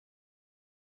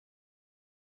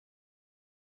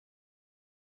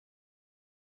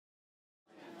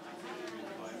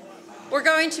We're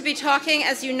going to be talking,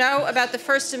 as you know, about the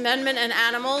First Amendment and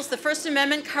animals. The First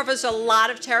Amendment covers a lot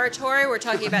of territory. We're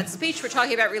talking about speech, we're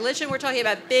talking about religion, we're talking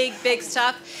about big, big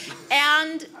stuff,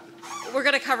 and we're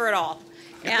going to cover it all.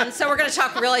 And so we're going to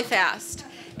talk really fast.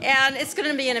 And it's going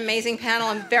to be an amazing panel.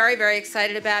 I'm very, very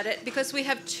excited about it because we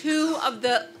have two of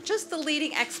the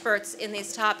leading experts in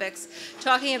these topics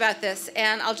talking about this.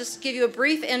 And I'll just give you a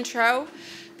brief intro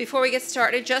before we get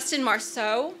started. Justin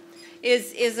Marceau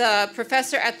is a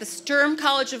professor at the Sturm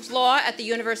College of Law at the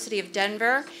University of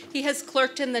Denver. He has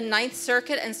clerked in the Ninth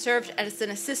Circuit and served as an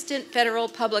assistant federal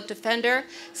public defender,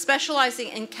 specializing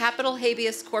in capital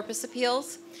habeas corpus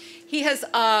appeals.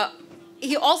 While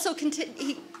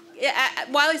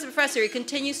he's a professor, he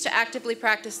continues to actively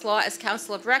practice law as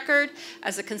counsel of record,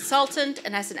 as a consultant,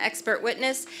 and as an expert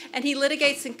witness, and he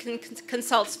litigates and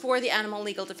consults for the Animal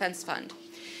Legal Defense Fund.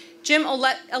 Jim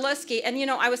Oleske, and you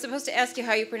know, I was supposed to ask you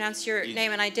how you pronounce your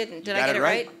name, and I didn't. Did I get it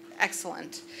right?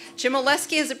 Excellent. Jim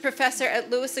Oleske is a professor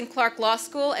at Lewis and Clark Law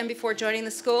School, and before joining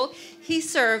the school, he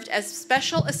served as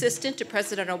special assistant to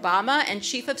President Obama and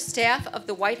chief of staff of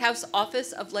the White House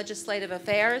Office of Legislative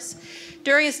Affairs.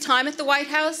 During his time at the White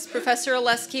House, Professor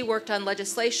Oleske worked on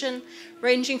legislation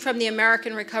ranging from the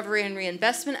American Recovery and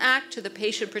Reinvestment Act to the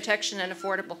Patient Protection and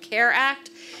Affordable Care Act.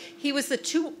 He was the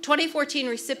 2014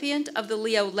 recipient of the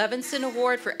Leo Levinson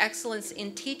Award for Excellence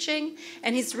in Teaching,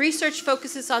 and his research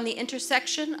focuses on the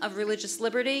intersection of religious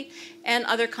liberty and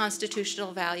other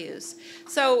constitutional values.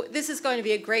 So this is going to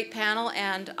be a great panel,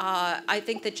 and I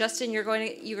think that, Justin, you're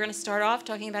going to start off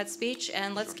talking about speech,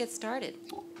 and let's get started.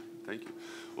 Thank you.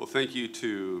 Well, thank you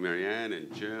to Mariann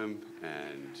and Jim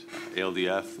and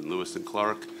ALDF and Lewis and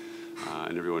Clark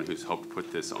and everyone who's helped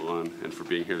put this on and for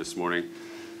being here this morning.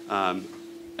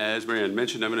 As Mariann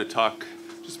mentioned, I'm going to talk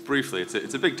just briefly.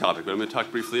 It's a big topic, but I'm going to talk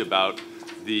briefly about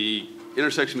the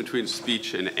intersection between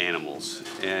speech and animals.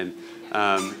 And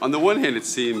on the one hand, it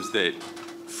seems that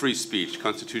free speech,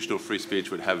 constitutional free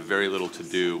speech, would have very little to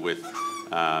do with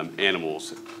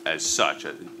animals as such,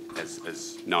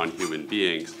 as non-human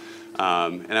beings.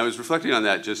 And I was reflecting on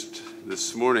that just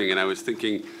this morning, and I was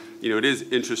thinking, you know, it is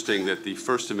interesting that the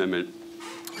First Amendment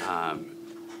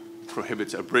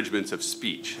prohibits abridgments of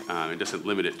speech. It doesn't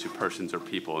limit it to persons or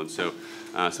people, and so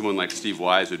someone like Steve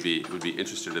Wise would be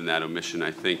interested in that omission.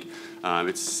 I think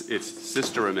its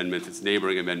sister amendments, its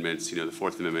neighboring amendments. You know, the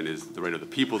Fourth Amendment is the right of the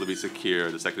people to be secure.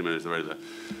 The Second Amendment is the right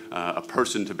of a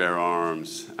person to bear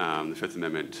arms. The Fifth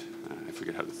Amendment, I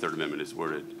forget how the Third Amendment is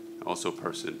worded. Also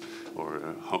person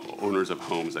or owners of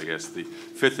homes, I guess. The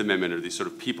Fifth Amendment are these sort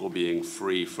of people being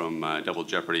free from double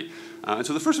jeopardy. And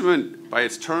so the First Amendment, by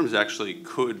its terms, actually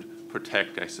could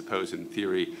protect, I suppose, in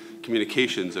theory,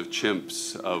 communications of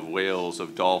chimps, of whales,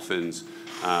 of dolphins.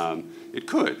 It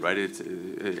could, right? It's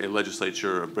a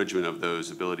legislature abridgment of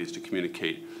those abilities to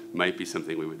communicate might be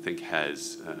something we would think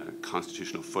has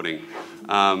constitutional footing.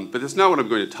 But that's not what I'm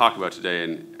going to talk about today,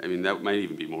 and I mean, that might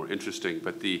even be more interesting.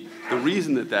 But the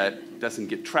reason that doesn't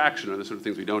get traction are the sort of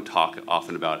things we don't talk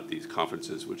often about at these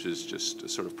conferences, which is just a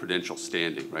sort of prudential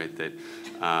standing, right? That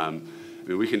I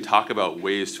mean, we can talk about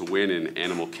ways to win in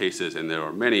animal cases, and there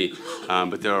are many,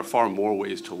 but there are far more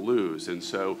ways to lose. And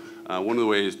so one of the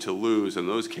ways to lose in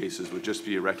those cases would just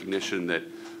be a recognition that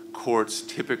courts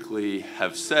typically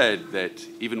have said that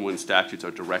even when statutes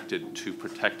are directed to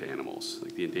protect animals,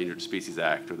 like the Endangered Species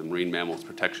Act or the Marine Mammals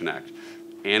Protection Act,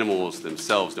 animals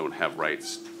themselves don't have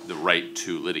the right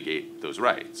to litigate those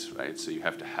rights, right? So you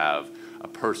have to have a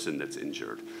person that's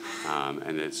injured,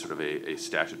 and it's sort of a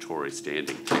statutory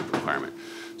standing type requirement.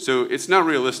 So it's not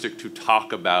realistic to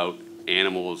talk about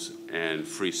animals and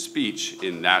free speech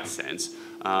in that sense.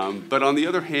 But on the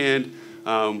other hand,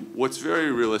 what's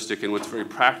very realistic and what's very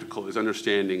practical is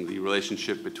understanding the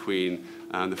relationship between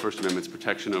the First Amendment's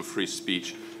protection of free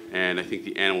speech and I think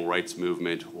the animal rights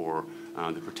movement or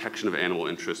the protection of animal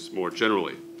interests more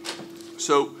generally.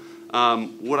 So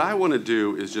what I want to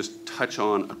do is just touch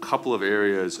on a couple of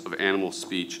areas of animal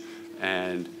speech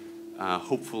and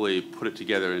hopefully put it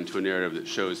together into a narrative that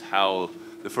shows how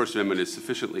the First Amendment is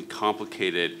sufficiently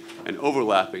complicated and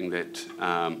overlapping that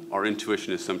our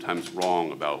intuition is sometimes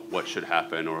wrong about what should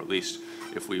happen, or at least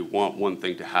if we want one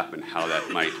thing to happen, how that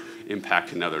might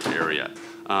impact another area.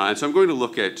 And so I'm going to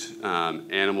look at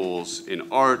animals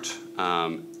in art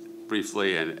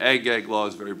briefly, and ag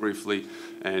laws very briefly,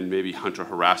 and maybe hunter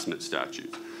harassment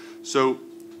statutes. So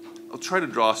I'll try to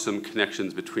draw some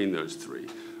connections between those three.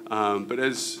 But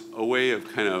as a way of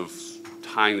kind of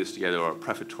tying this together, or a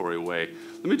prefatory way,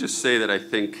 let me just say that I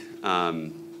think,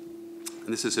 and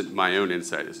this isn't my own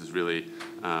insight, this is really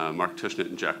Mark Tushnet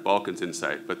and Jack Balkin's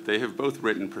insight, but they have both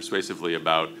written persuasively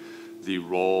about the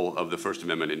role of the First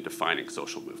Amendment in defining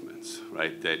social movements,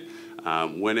 right? That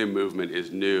when a movement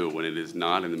is new, when it is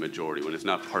not in the majority, when it's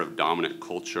not part of dominant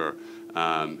culture,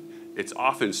 it's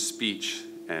often speech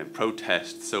and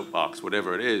protest, soapbox,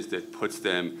 whatever it is,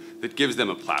 that gives them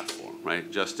a platform,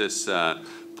 right? Justice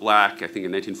Black, I think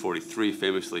in 1943,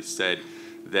 famously said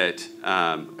that,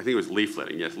 I think it was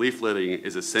leafleting, yes, leafleting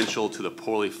is essential to the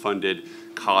poorly funded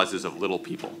causes of little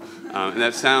people. And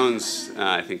that sounds,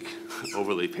 I think,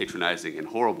 overly patronizing and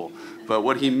horrible, but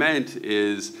what he meant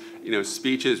is,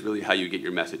 speech is really how you get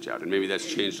your message out, and maybe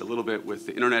that's changed a little bit with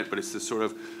the internet, but it's this sort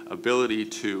of ability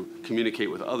to communicate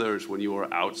with others when you are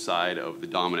outside of the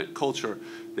dominant culture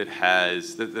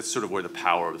that's sort of where the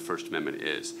power of the First Amendment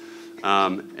is.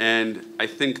 And I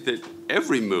think that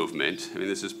every movement,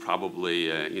 this is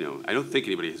probably, I don't think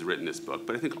anybody has written this book,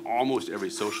 but I think almost every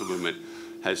social movement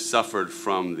has suffered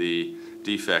from the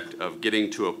defect of getting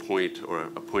to a point or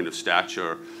a point of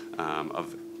stature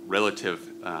of relative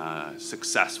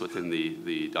success within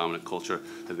the dominant culture,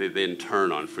 that they then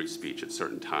turn on free speech at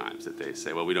certain times, that they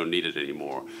say, well, we don't need it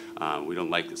anymore. We don't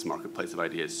like this marketplace of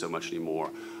ideas so much anymore.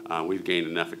 We've gained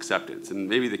enough acceptance. And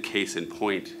maybe the case in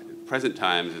point present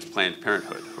times is Planned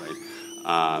Parenthood,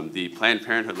 right? The Planned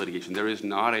Parenthood litigation, there is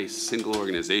not a single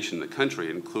organization in the country,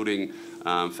 including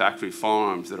factory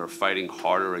farms, that are fighting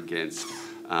harder against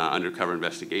undercover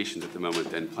investigations at the moment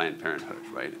than Planned Parenthood,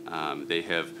 right?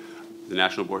 The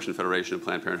National Abortion Federation and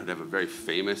Planned Parenthood have a very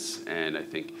famous and, I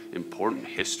think, important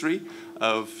history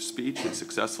of speech and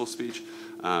successful speech.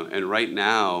 And right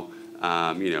now,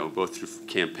 both through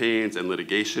campaigns and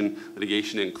litigation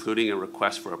including a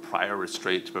request for a prior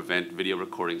restraint to prevent video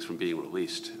recordings from being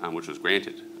released, which was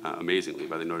granted amazingly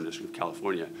by the Northern District of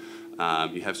California.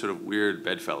 You have sort of weird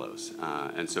bedfellows,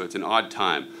 and so it's an odd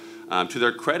time. To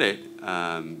their credit,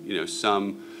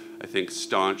 some, I think,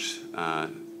 staunch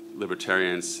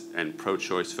libertarians and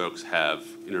pro-choice folks have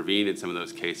intervened in some of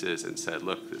those cases and said,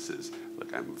 look,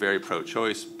 I'm very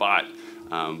pro-choice, but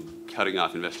cutting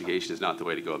off investigation is not the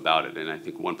way to go about it. And I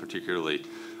think one particularly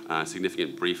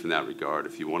significant brief in that regard,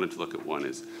 if you wanted to look at one,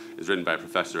 is written by a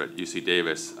professor at UC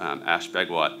Davis, Ash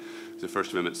Begwat, who's a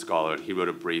First Amendment scholar, and he wrote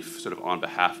a brief sort of on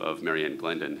behalf of Mariann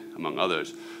Glendon, among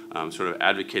others, sort of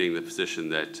advocating the position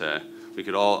that we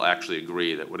could all actually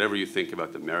agree that whatever you think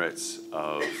about the merits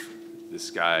of this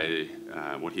guy,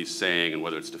 what he's saying, and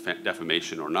whether it's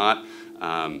defamation or not,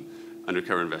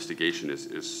 undercover investigation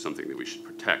is something that we should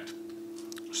protect.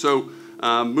 So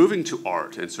moving to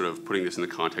art and sort of putting this in the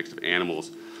context of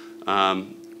animals,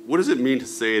 what does it mean to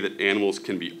say that animals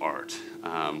can be art?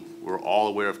 We're all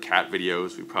aware of cat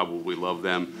videos. We probably love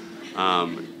them.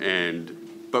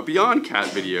 But beyond cat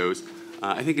videos,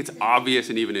 I think it's obvious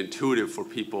and even intuitive for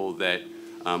people that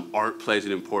art plays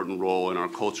an important role in our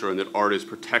culture and that art is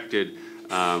protected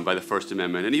by the First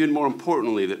Amendment. And even more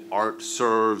importantly, that art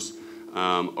serves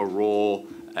a role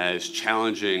as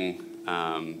challenging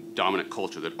dominant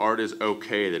culture, that art is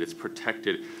okay, that it's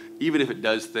protected, even if it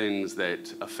does things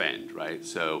that offend, right?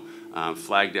 So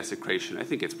flag desecration, I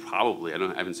think it's probably, I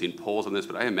haven't seen polls on this,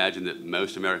 but I imagine that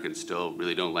most Americans still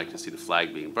really don't like to see the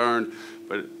flag being burned,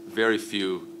 but very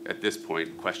few at this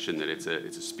point question that it's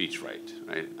a speech right?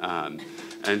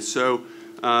 And so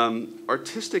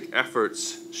artistic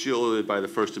efforts shielded by the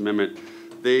First Amendment,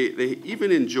 they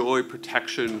even enjoy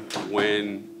protection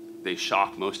when they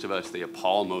shock most of us, they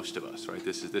appall most of us, right?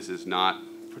 This is not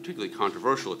particularly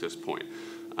controversial at this point.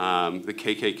 The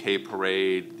KKK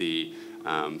parade, the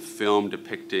film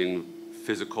depicting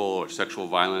physical or sexual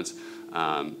violence,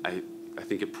 I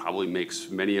think it probably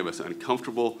makes many of us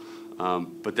uncomfortable,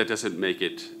 but that doesn't make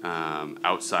it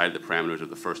outside the parameters of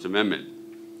the First Amendment.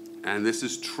 And this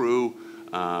is true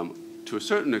to a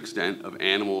certain extent of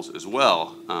animals as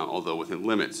well, although within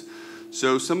limits.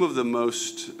 So some of the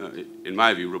most, in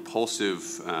my view,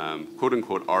 repulsive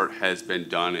quote-unquote art has been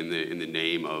done in the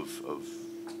name of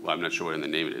well, I'm not sure what in the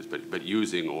name it is, but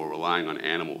using or relying on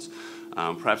animals.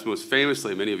 Perhaps most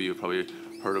famously, many of you have probably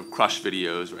heard of crush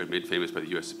videos, right, made famous by the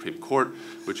U.S. Supreme Court,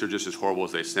 which are just as horrible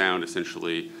as they sound,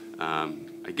 essentially,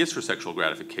 I guess for sexual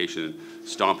gratification,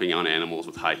 stomping on animals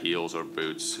with high heels or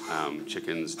boots,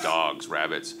 chickens, dogs,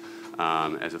 rabbits,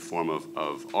 as a form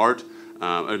of art.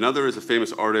 Another is a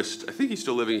famous artist, I think he's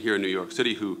still living here in New York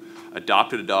City, who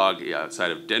adopted a dog outside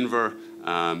of Denver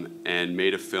and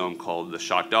made a film called The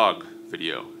Shot Dog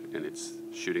video, and it's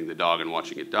shooting the dog and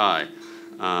watching it die.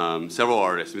 Several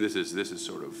artists, this is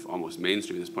sort of almost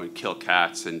mainstream at this point, kill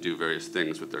cats and do various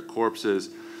things with their corpses.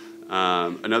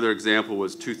 Another example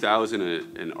was 2000,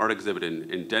 an art exhibit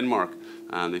in Denmark.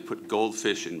 They put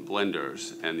goldfish in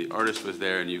blenders, and the artist was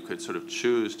there, and you could sort of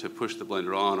choose to push the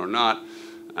blender on or not.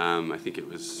 I think it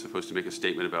was supposed to make a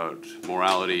statement about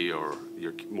morality or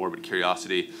your morbid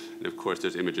curiosity. And of course,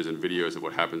 there's images and videos of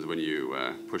what happens when you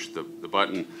push the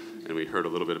button. And we heard a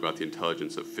little bit about the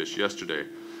intelligence of fish yesterday.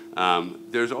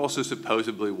 There's also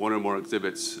supposedly one or more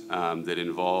exhibits that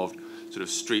involved sort of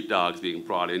street dogs being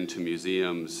brought into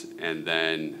museums and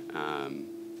then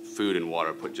food and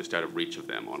water put just out of reach of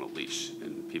them on a leash.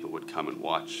 And people would come and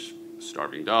watch a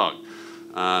starving dog.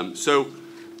 So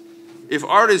if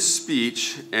art is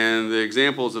speech and the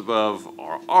examples above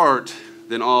are art,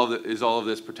 then all of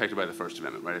this protected by the First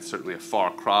Amendment, right? It's certainly a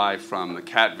far cry from the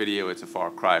cat video. It's a far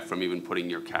cry from even putting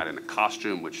your cat in a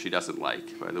costume, which she doesn't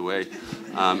like, by the way.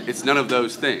 It's none of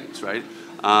those things, right?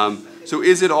 So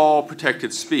is it all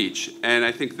protected speech? And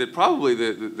I think that probably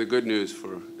the good news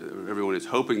for everyone is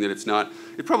hoping that it's not.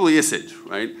 It probably isn't,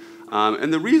 right?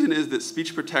 And the reason is that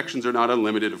speech protections are not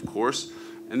unlimited, of course.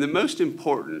 And the most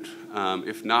important,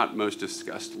 if not most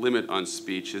discussed, limit on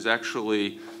speech is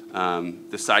actually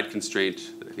the side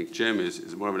constraint that I think Jim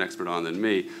is more of an expert on than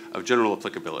me, of general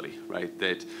applicability, right?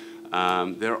 That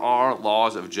there are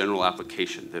laws of general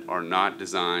application that are not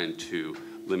designed to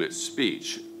limit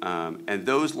speech. And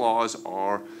those laws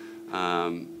are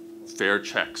fair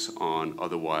checks on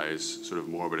otherwise sort of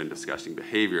morbid and disgusting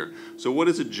behavior. So what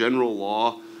is a general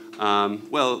law?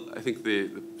 Well, I think the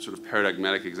sort of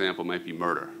paradigmatic example might be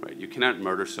murder, right? You cannot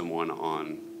murder someone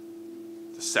on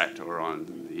the set or on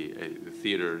the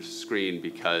theater screen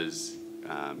because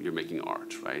you're making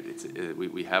art, right?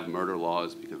 We have murder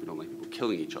laws because we don't like people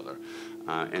killing each other.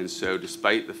 And so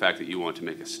despite the fact that you want to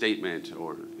make a statement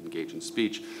or engage in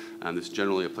speech, this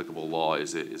generally applicable law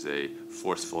is a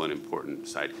forceful and important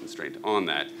side constraint on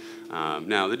that.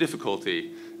 Now, the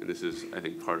difficulty, and this is, I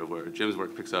think, part of where Jim's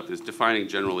work picks up, is defining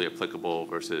generally applicable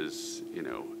versus,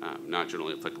 not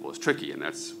generally applicable is tricky, and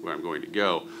that's where I'm going to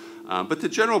go. But the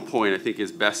general point, I think,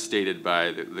 is best stated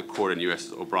by the court in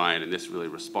U.S. O'Brien, and this really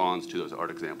responds to those art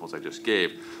examples I just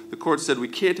gave. The court said, we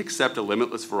can't accept a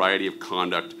limitless variety of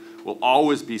conduct will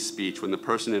always be speech when the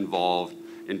person involved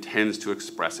intends to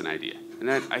express an idea. And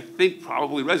that, I think,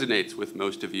 probably resonates with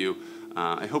most of you.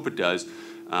 I hope it does.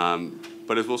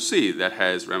 But as we'll see, that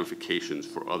has ramifications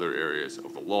for other areas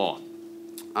of the law.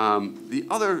 The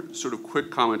other sort of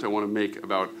quick comment I want to make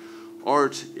about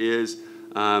art is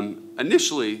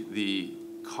initially the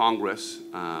Congress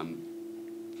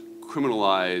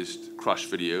criminalized crush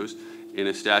videos in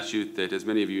a statute that, as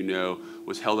many of you know,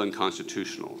 was held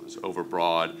unconstitutional. It was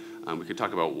overbroad. We could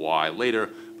talk about why later,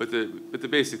 but the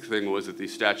basic thing was that the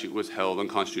statute was held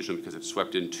unconstitutional because it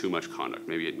swept in too much conduct.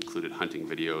 Maybe it included hunting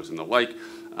videos and the like,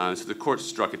 so the court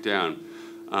struck it down.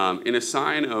 In a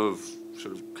sign of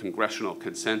sort of congressional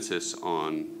consensus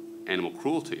on animal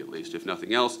cruelty, at least, if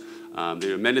nothing else,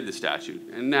 they amended the statute,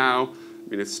 and now, I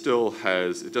mean, it still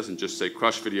has, it doesn't just say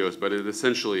crush videos, but it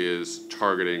essentially is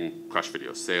targeting crush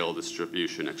videos, sale,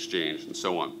 distribution, exchange, and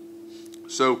so on.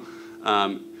 So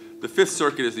the Fifth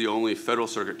Circuit is the only federal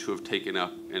circuit to have taken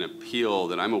up an appeal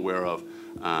that I'm aware of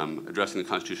addressing the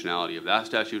constitutionality of that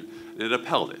statute, and it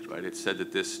upheld it, right? It said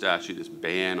that this statute, this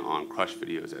ban on crush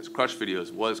videos as crush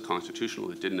videos was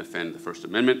constitutional. It didn't offend the First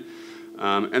Amendment.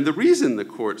 And the reason the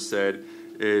court said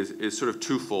is sort of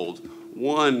twofold.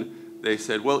 One, they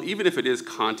said, well, even if it is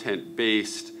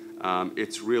content-based,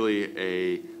 it's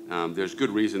really there's good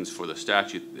reasons for the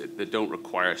statute that don't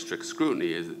require strict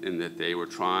scrutiny, in that the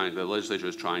legislature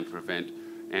is trying to prevent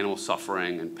animal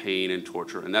suffering and pain and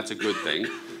torture, and that's a good thing.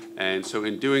 And so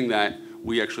in doing that,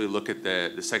 we actually look at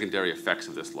the secondary effects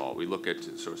of this law. We look at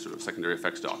sort of secondary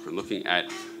effects doctrine, looking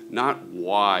at not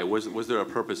why, was there a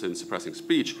purpose in suppressing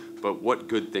speech, but what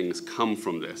good things come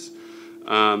from this.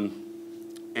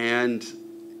 And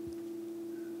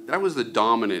that was the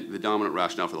dominant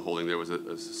rationale for the holding. There was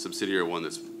a subsidiary one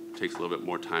that takes a little bit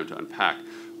more time to unpack.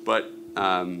 But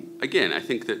again, I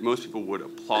think that most people would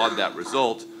applaud that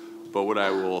result, but what I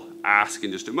will ask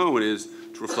in just a moment is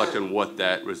to reflect on what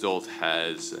that result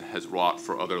has wrought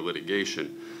for other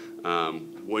litigation.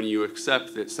 When you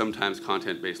accept that sometimes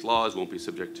content-based laws won't be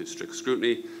subject to strict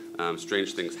scrutiny,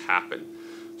 strange things happen.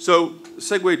 So,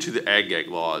 segue to the ag-gag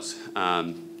laws.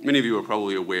 Many of you are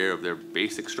probably aware of their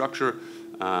basic structure.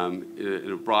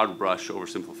 In a broad brush,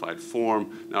 oversimplified form,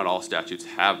 not all statutes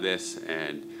have this,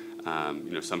 and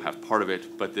some have part of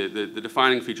it, but the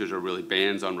defining features are really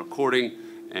bans on recording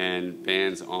and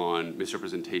bans on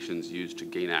misrepresentations used to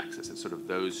gain access. It's sort of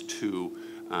those two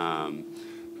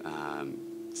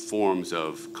forms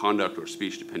of conduct or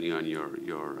speech, depending on your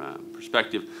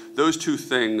perspective. Those two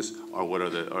things are what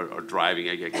are driving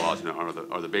ag-gag laws and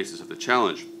are the basis of the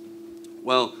challenge.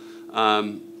 Well,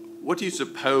 what do you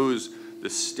suppose the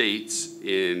states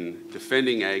in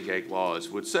defending ag-gag laws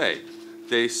would say?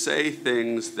 they say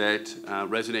things that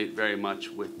resonate very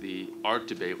much with the art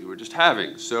debate we were just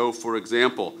having. So, for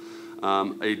example,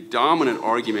 a dominant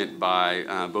argument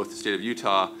by both the state of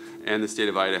Utah and the state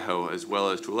of Idaho, as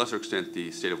well as to a lesser extent the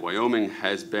state of Wyoming,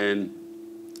 has been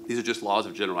these are just laws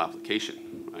of general application,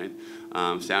 right?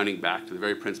 Sounding back to the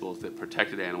very principles that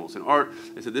protected animals in art.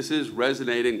 They said this is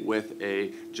resonating with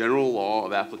a general law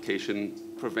of application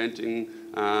preventing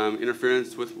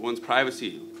interference with one's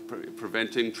privacy,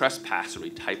 preventing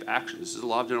trespassery type action. This is a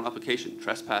law of general application.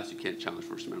 Trespass, you can't challenge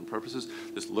First Amendment purposes.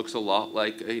 This looks a lot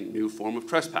like a new form of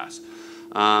trespass.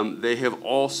 They have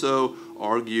also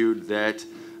argued that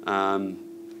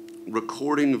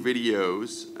recording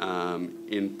videos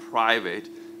in private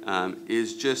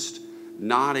is just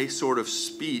not a sort of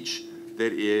speech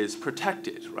that is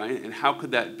protected, right? And how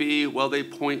could that be? Well, they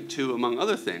point to, among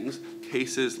other things,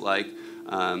 cases like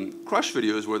crush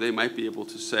videos where they might be able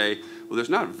to say, well, there's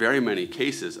not very many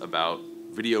cases about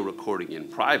video recording in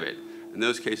private. And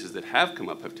those cases that have come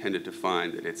up have tended to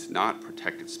find that it's not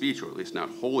protected speech, or at least not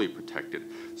wholly protected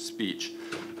speech.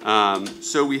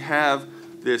 So we have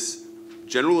this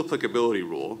general applicability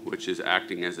rule, which is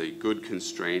acting as a good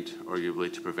constraint,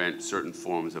 arguably, to prevent certain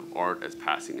forms of art as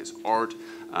passing as art.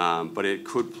 But it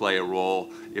could play a role.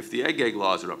 If the egg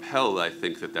laws are upheld, I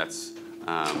think that that's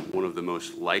one of the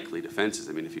most likely defenses.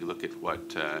 I mean, if you look at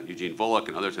what Eugene Volokh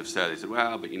and others have said, they said,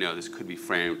 well, but this could be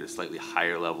framed at a slightly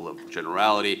higher level of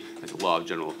generality as a law of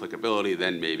general applicability.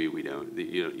 Then maybe we don't,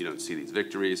 you don't see these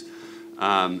victories.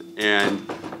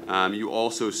 You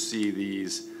also see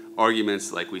these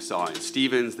arguments like we saw in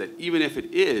Stevens that even if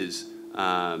it is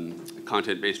a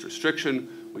content-based restriction,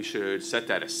 we should set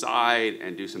that aside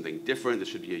and do something different. This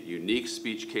should be a unique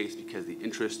speech case because the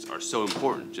interests are so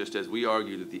important. Just as we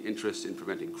argued that the interests in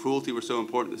preventing cruelty were so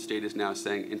important, the state is now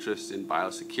saying interests in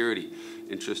biosecurity,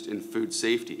 interest in food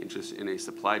safety, interests in a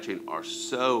supply chain are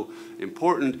so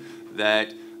important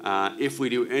that if we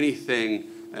do anything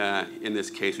in this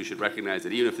case, we should recognize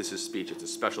that even if this is speech, it's a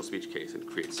special speech case and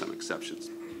create some exceptions.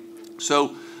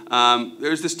 So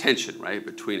there's this tension, right,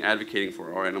 between advocating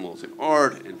for our animals in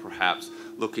art and perhaps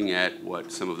looking at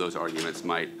what some of those arguments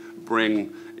might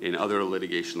bring in other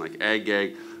litigation like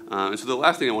ag-gag. And so the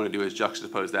last thing I want to do is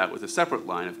juxtapose that with a separate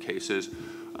line of cases,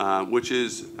 which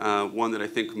is one that I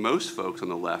think most folks on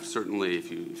the left, certainly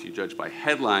if you judge by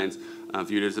headlines,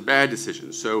 viewed as a bad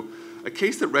decision. So a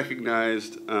case that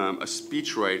recognized a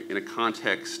speech right in a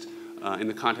context, in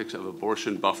the context of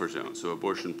abortion buffer zones, so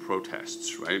abortion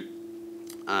protests, right?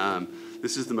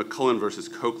 This is the McCullen versus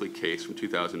Coakley case from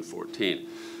 2014.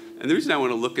 And the reason I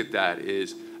want to look at that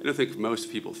is I don't think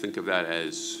most people think of that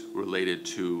as related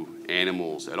to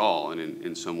animals at all, and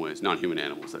in some ways, non-human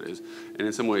animals, that is. And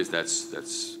in some ways,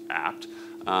 that's apt.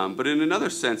 But in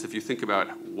another sense, if you think about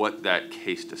what that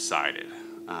case decided,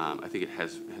 I think it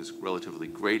has relatively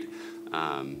great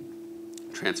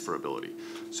transferability.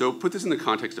 So put this in the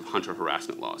context of hunter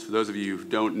harassment laws. For those of you who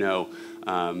don't know,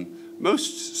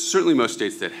 certainly most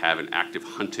states that have an active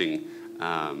hunting,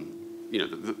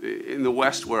 in the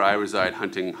West where I reside,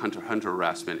 hunter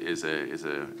harassment is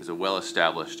a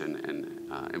well-established and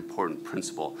important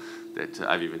principle that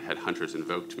I've even had hunters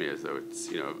invoke to me as though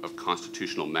it's of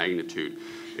constitutional magnitude.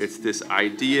 It's this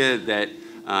idea that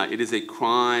it is a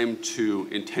crime to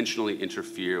intentionally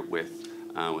interfere with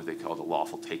what they call the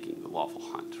lawful taking, the lawful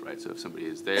hunt, right? So if somebody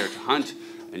is there to hunt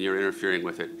and you're interfering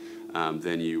with it,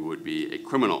 then you would be a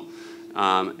criminal.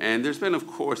 And there's been, of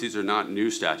course, these are not new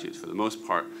statutes for the most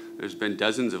part. There's been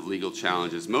dozens of legal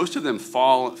challenges, most of them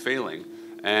failing,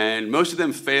 and most of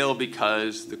them fail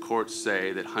because the courts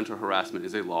say that hunter harassment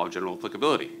is a law of general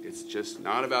applicability. It's just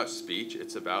not about speech,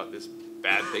 it's about this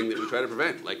bad thing that we try to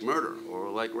prevent, like murder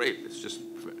or like rape. It's just,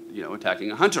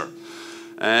 attacking a hunter.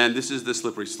 And this is the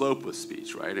slippery slope with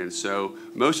speech, right? And so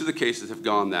most of the cases have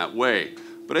gone that way.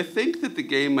 But I think that the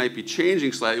game might be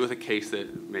changing slightly with a case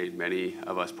that made many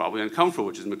of us probably uncomfortable,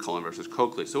 which is McCullen versus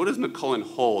Coakley. So what does McCullen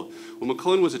hold? Well,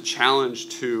 McCullen was a challenge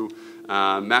to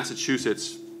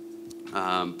Massachusetts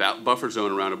buffer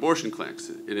zone around abortion clinics.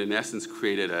 It, in essence,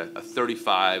 created a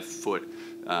 35-foot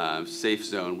safe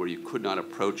zone where you could not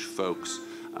approach folks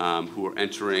who were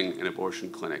entering an abortion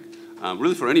clinic.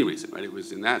 Really for any reason, right? It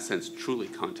was, in that sense, truly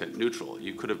content neutral.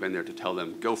 You could have been there to tell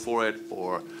them, go for it,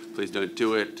 or please don't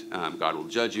do it, God will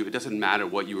judge you. It doesn't matter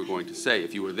what you were going to say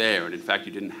if you were there, and in fact,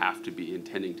 you didn't have to be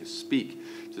intending to speak.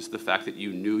 Just the fact that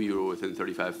you knew you were within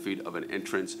 35 feet of an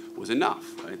entrance was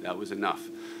enough, right? That was enough.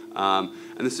 And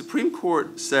the Supreme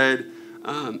Court said,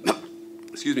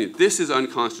 excuse me, this is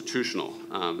unconstitutional.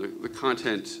 The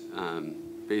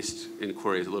content-based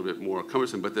inquiry is a little bit more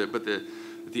cumbersome, but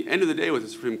at the end of the day, what the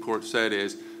Supreme Court said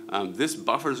is This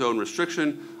buffer zone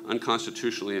restriction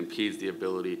unconstitutionally impedes the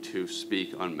ability to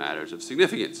speak on matters of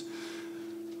significance.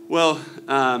 Well,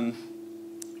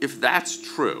 if that's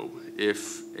true,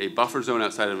 if a buffer zone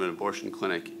outside of an abortion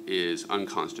clinic is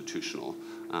unconstitutional,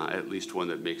 at least one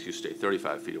that makes you stay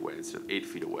 35 feet away instead of 8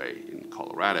 feet away in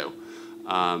Colorado,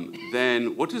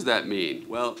 then what does that mean?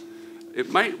 Well, it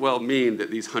might well mean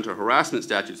that these hunter harassment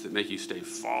statutes that make you stay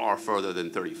far further than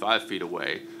 35 feet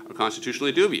away are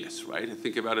constitutionally dubious, right? And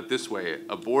think about it this way.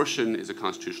 Abortion is a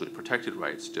constitutionally protected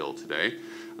right still today.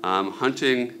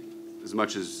 Hunting, as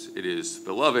much as it is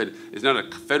beloved, is not a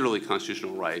federally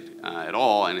constitutional right at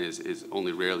all, and is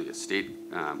only rarely a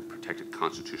state protected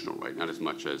constitutional right, not as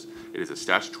much as it is a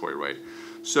statutory right.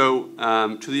 So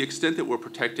to the extent that we're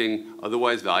protecting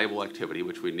otherwise valuable activity,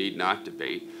 which we need not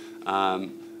debate,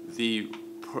 the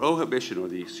prohibition or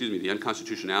the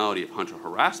unconstitutionality of hunter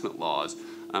harassment laws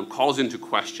calls into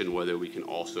question whether we can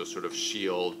also sort of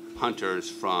shield hunters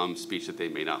from speech that they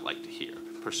may not like to hear.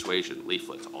 Persuasion,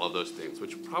 leaflets, all of those things,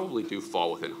 which probably do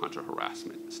fall within hunter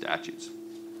harassment statutes.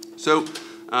 So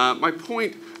my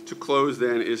point to close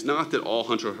then is not that all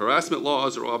hunter harassment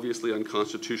laws are obviously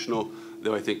unconstitutional,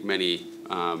 though I think many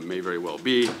may very well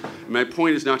be. My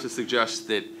point is not to suggest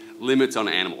that limits on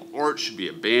animal art should be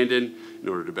abandoned in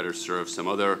order to better serve some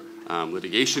other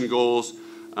litigation goals.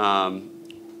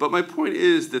 But my point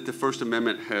is that the First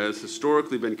Amendment has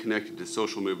historically been connected to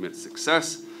social movement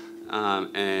success,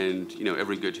 and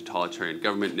every good totalitarian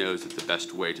government knows that the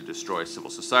best way to destroy civil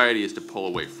society is to pull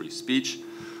away free speech.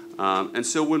 And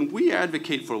so when we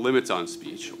advocate for limits on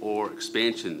speech or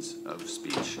expansions of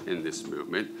speech in this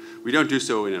movement, we don't do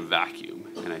so in a vacuum,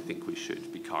 and I think we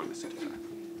should be cognizant of that.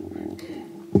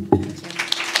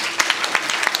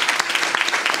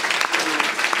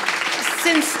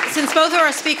 Since both of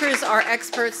our speakers are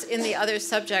experts in the other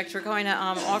subject, we're going to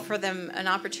offer them an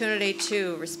opportunity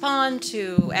to respond,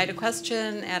 to add a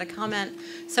question, add a comment.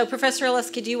 So Professor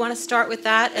Oleske, do you want to start with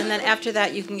that? And then after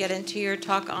that, you can get into your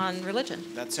talk on religion.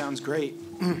 That sounds great.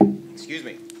 Excuse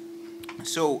me.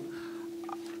 So,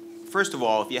 first of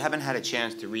all, if you haven't had a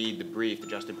chance to read the brief that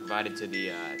Justin provided to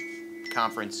the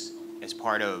conference as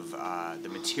part of the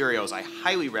materials, I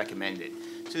highly recommend it.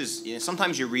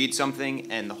 Sometimes you read something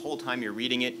and the whole time you're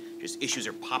reading it, just issues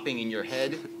are popping in your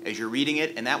head as you're reading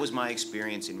it, and that was my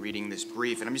experience in reading this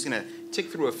brief. And I'm just going to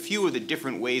tick through a few of the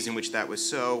different ways in which that was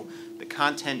so. The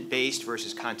content-based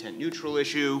versus content-neutral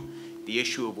issue, the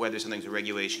issue of whether something's a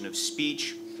regulation of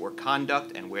speech or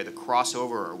conduct and where the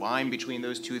crossover or line between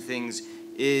those two things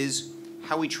is,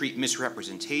 how we treat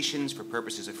misrepresentations for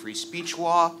purposes of free speech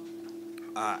law,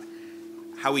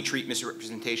 how we treat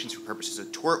misrepresentations for purposes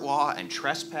of tort law and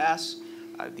trespass,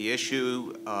 the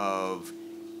issue of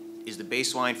is the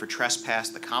baseline for trespass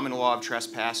the common law of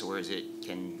trespass, or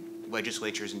can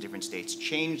legislatures in different states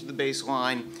change the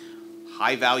baseline,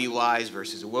 high value lies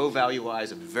versus low value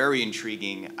lies, a very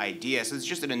intriguing idea. So there's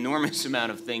just an enormous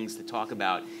amount of things to talk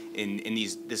about in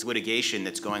this litigation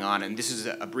that's going on, and this is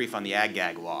a brief on the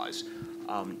ag-gag laws.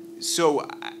 So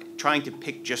trying to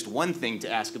pick just one thing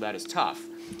to ask about is tough.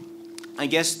 I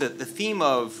guess the theme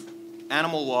of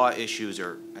animal law issues,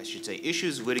 or I should say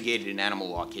issues litigated in animal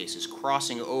law cases,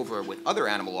 crossing over with other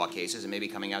animal law cases and maybe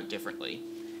coming out differently,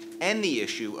 and the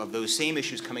issue of those same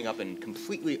issues coming up in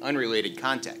completely unrelated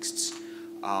contexts,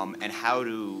 and how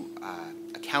to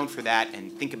account for that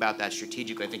and think about that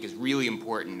strategically, I think is really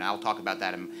important, and I'll talk about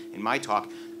that in my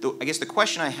talk. I guess the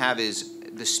question I have is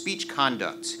the speech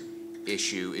conduct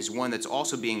issue is one that's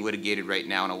also being litigated right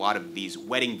now in a lot of these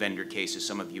wedding vendor cases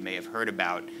some of you may have heard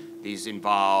about. These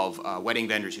involve wedding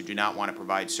vendors who do not want to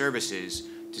provide services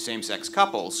to same-sex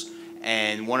couples.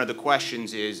 And one of the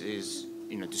questions is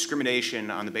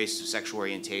discrimination on the basis of sexual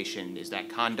orientation, is that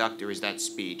conduct or is that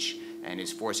speech? And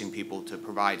is forcing people to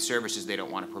provide services they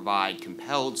don't want to provide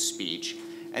compelled speech?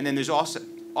 And then there's also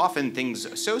often things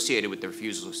associated with the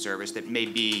refusal of service that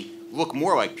may look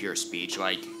more like pure speech,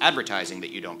 like advertising that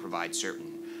you don't provide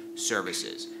certain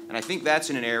services. And I think that's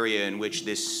in an area in which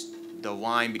the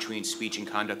line between speech and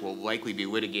conduct will likely be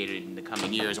litigated in the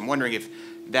coming years. I'm wondering if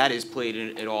that is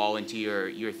played at all into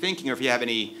your thinking, or if you have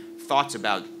any thoughts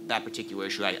about that particular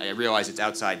issue. I realize it's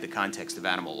outside the context of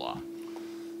animal law.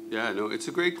 Yeah, no, it's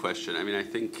a great question. I mean, I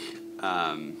think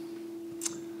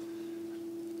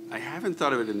I haven't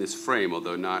thought of it in this frame,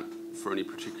 although not for any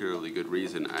particularly good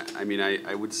reason.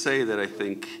 I would say that I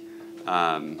think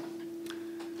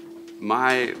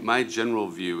my general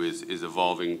view is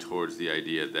evolving towards the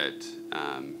idea that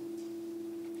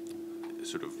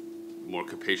sort of more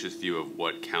capacious view of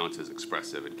what counts as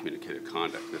expressive and communicative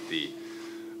conduct, that the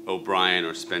O'Brien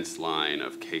or Spence line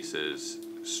of cases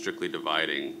strictly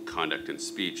dividing conduct and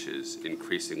speech is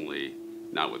increasingly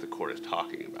not what the court is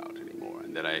talking about anymore,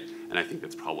 and I think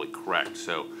that's probably correct.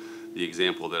 So the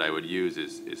example that I would use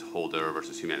is Holder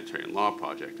versus Humanitarian Law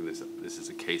Project, and this is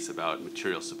a case about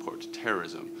material support to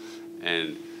terrorism.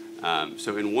 And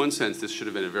so in one sense, this should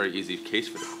have been a very easy case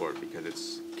for the court, because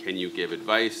it's, can you give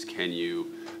advice, can you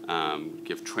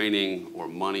give training or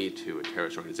money to a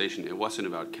terrorist organization? It wasn't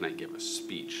about, can I give a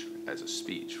speech as a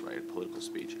speech, right, a political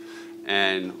speech.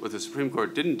 And what the Supreme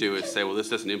Court didn't do is say, well, this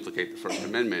doesn't implicate the First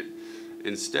Amendment.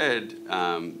 Instead,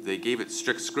 they gave it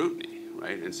strict scrutiny,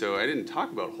 right? And so I didn't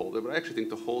talk about Holder, but I actually think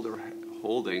the Holder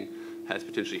holding has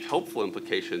potentially helpful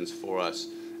implications for us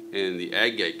in the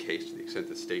Agate case, to the extent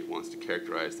the state wants to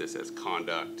characterize this as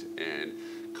conduct, and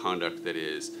conduct that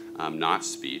is not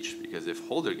speech, because if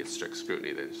Holder gets strict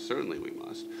scrutiny, then certainly we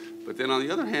must. But then on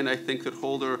the other hand, I think that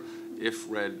Holder, if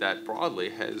read that broadly,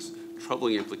 has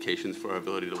troubling implications for our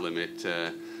ability to limit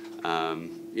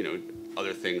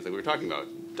other things that we were talking about,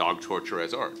 dog torture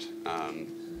as art. I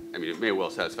mean, it may well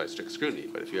satisfy strict scrutiny,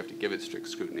 but if you have to give it strict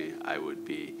scrutiny, I would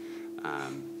be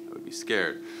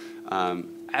scared.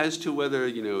 As to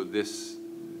whether the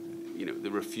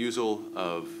refusal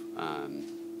of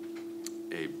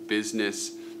a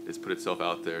business that's put itself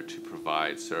out there to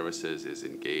provide services is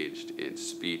engaged in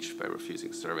speech by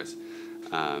refusing service,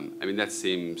 I mean, that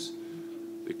seems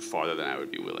farther than I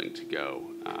would be willing to go.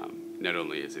 Not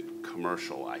only is it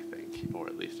commercial, I think, or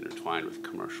at least intertwined with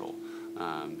commercial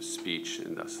speech,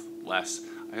 and thus less,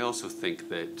 I also think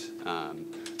that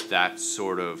that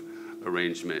sort of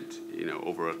arrangement,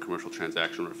 over a commercial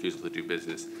transaction or refusal to do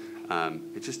business,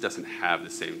 it just doesn't have the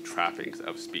same trappings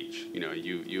of speech.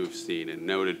 You have seen and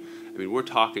noted. I mean, we're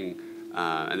talking,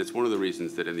 and it's one of the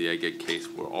reasons that in the Agate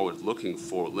case we're always looking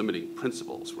for limiting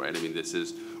principles, right? I mean, this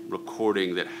is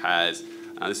recording that has.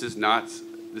 This is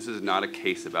not a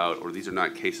case about, or these are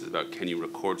not cases about, can you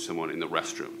record someone in the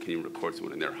restroom? Can you record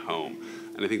someone in their home?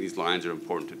 And I think these lines are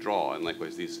important to draw. And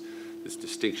likewise, this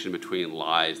distinction between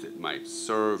lies that might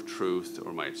serve truth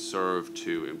or might serve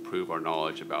to improve our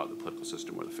knowledge about the political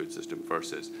system or the food system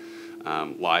versus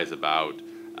lies about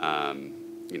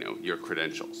your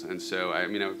credentials. And so, I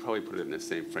mean, I would probably put it in the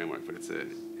same framework, but it's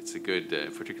a good,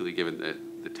 particularly given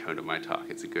the tone of my talk,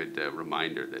 it's a good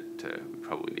reminder that we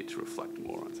probably need to reflect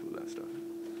more on some of that stuff.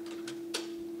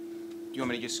 Do you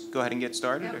want me to just go ahead and get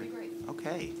started? That would be great.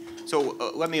 Okay. So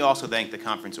let me also thank the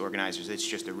conference organizers. It's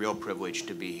just a real privilege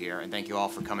to be here, and thank you all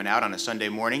for coming out on a Sunday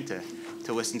morning to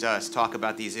listen to us talk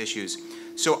about these issues.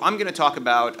 So I'm going to talk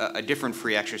about a different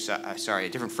a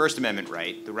different First Amendment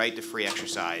right, the right to free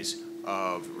exercise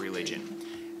of religion.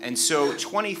 And so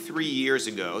 23 years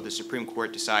ago, the Supreme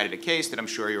Court decided a case that I'm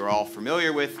sure you're all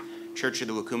familiar with, Church of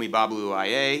the Lukumi Babalu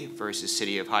Aye versus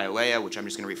City of Hialeah, which I'm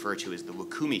just going to refer to as the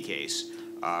Lukumi case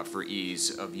for ease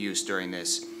of use during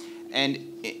this. And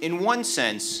in one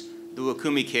sense, the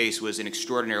Lukumi case was an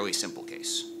extraordinarily simple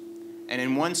case. And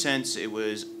in one sense, it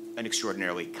was an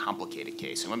extraordinarily complicated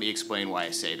case. And let me explain why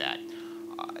I say that.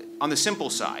 On the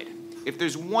simple side, if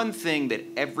there's one thing that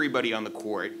everybody on the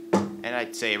court, and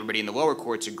I'd say everybody in the lower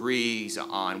courts agrees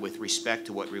on with respect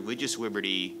to what religious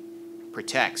liberty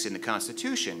protects in the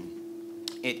Constitution,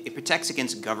 it protects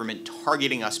against government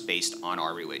targeting us based on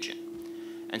our religion.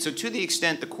 And so to the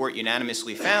extent the court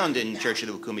unanimously found in Church of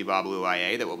the Lukumi Babalu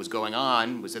Aye that what was going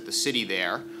on was that the city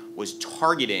there was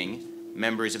targeting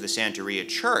members of the Santeria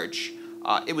Church,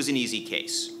 it was an easy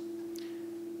case.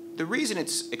 The reason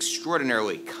it's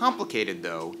extraordinarily complicated,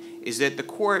 though, is that the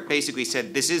court basically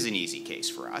said this is an easy case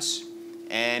for us,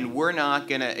 and we're not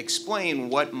going to explain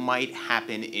what might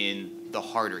happen in the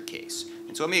harder case.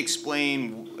 And so let me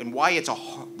explain, and why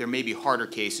there may be harder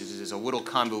cases is a little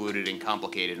convoluted and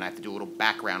complicated, and I have to do a little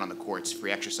background on the court's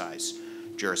free exercise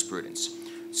jurisprudence.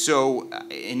 So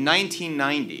in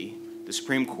 1990, the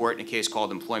Supreme Court, in a case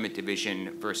called Employment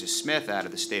Division versus Smith out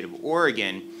of the state of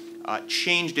Oregon,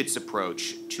 changed its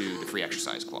approach to the free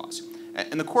exercise clause.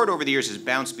 And the court over the years has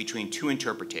bounced between two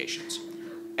interpretations.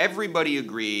 Everybody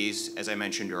agrees, as I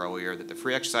mentioned earlier, that the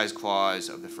free exercise clause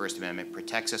of the First Amendment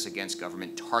protects us against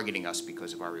government targeting us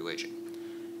because of our religion.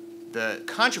 The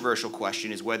controversial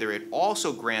question is whether it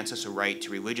also grants us a right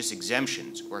to religious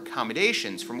exemptions or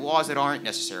accommodations from laws that aren't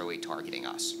necessarily targeting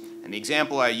us. And the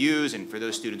example I use, and for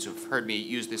those students who have heard me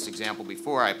use this example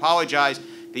before, I apologize.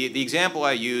 The example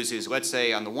I use is, let's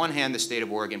say, on the one hand, the state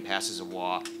of Oregon passes a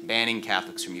law banning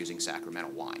Catholics from using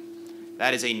sacramental wine.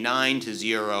 That is a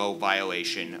 9-0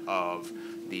 violation of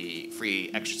the free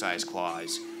exercise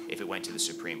clause if it went to the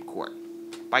Supreme Court.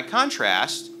 By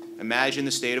contrast, imagine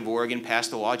the state of Oregon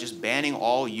passed a law just banning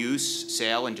all use,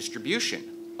 sale, and distribution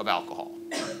of alcohol.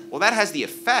 Well, that has the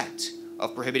effect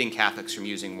of prohibiting Catholics from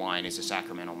using wine as a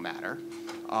sacramental matter.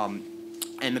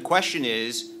 And the question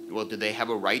is, well, do they have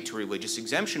a right to religious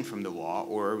exemption from the law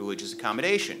or a religious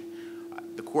accommodation?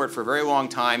 The court for a very long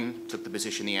time took the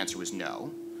position the answer was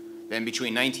no. Then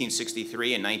between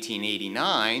 1963 and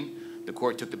 1989, the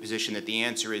court took the position that the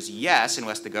answer is yes,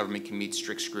 unless the government can meet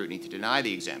strict scrutiny to deny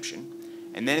the exemption.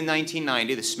 And then in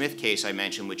 1990, the Smith case I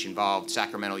mentioned, which involved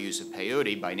sacramental use of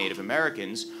peyote by Native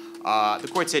Americans, the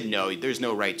court said no, there's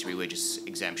no right to religious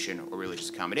exemption or religious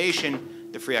accommodation.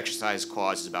 The Free Exercise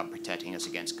Clause is about protecting us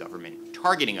against government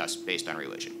targeting us based on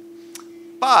religion.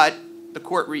 But the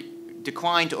court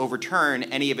declined to overturn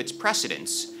any of its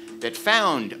precedents that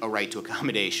found a right to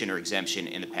accommodation or exemption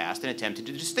in the past and attempted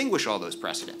to distinguish all those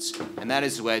precedents. And that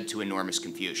has led to enormous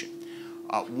confusion.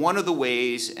 One of the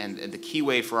ways, and the key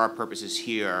way for our purposes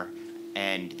here,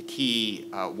 and the key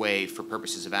way for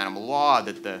purposes of animal law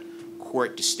that the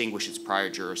court distinguished its prior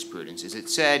jurisprudence is it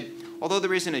said, although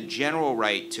there isn't a general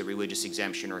right to religious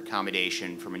exemption or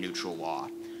accommodation from a neutral law,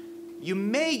 you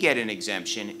may get an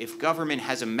exemption if government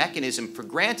has a mechanism for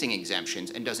granting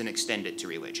exemptions and doesn't extend it to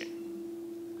religion.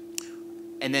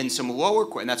 And then some lower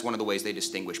court, and that's one of the ways they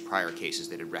distinguish prior cases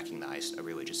that had recognized a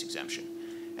religious exemption.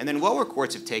 And then lower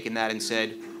courts have taken that and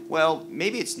said, well,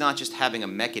 maybe it's not just having a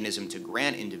mechanism to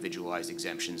grant individualized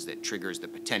exemptions that triggers the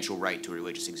potential right to a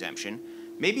religious exemption.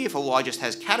 Maybe if a law just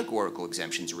has categorical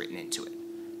exemptions written into it,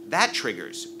 that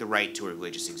triggers the right to a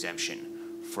religious exemption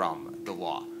from the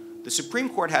law. The Supreme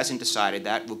Court hasn't decided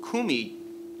that. Lukumi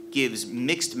gives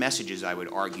mixed messages, I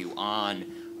would argue, on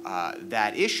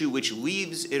that issue, which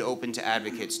leaves it open to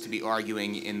advocates to be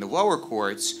arguing in the lower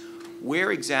courts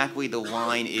where exactly the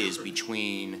line is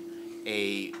between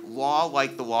a law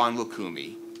like the law in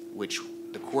Lukumi, which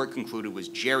the court concluded was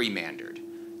gerrymandered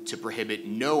to prohibit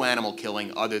no animal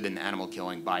killing other than animal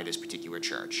killing by this particular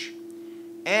church,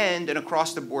 and an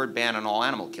across-the-board ban on all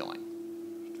animal killing,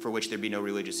 for which there'd be no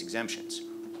religious exemptions.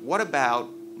 What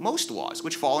about most laws,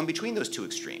 which fall in between those two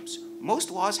extremes?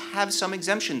 Most laws have some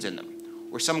exemptions in them,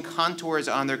 or some contours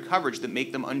on their coverage that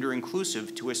make them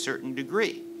under-inclusive to a certain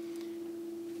degree.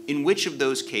 In which of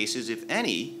those cases, if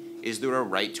any, is there a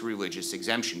right to religious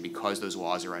exemption because those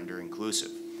laws are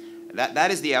under-inclusive?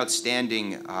 That is the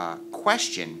outstanding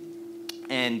question,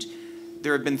 and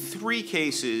there have been 3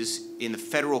 cases in the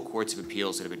federal courts of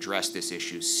appeals that have addressed this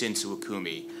issue since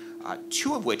Lukumi,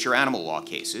 2 of which are animal law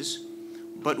cases,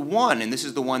 but one, and this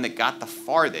is the one that got the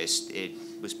farthest, it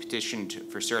was petitioned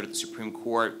for cert at the Supreme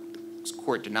Court. The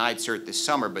court denied cert this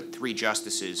summer, but 3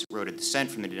 justices wrote a dissent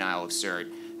from the denial of cert,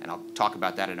 and I'll talk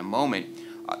about that in a moment.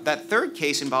 That third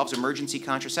case involves emergency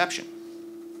contraception.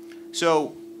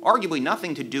 So, arguably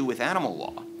nothing to do with animal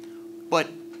law, but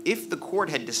if the court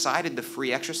had decided the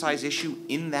free exercise issue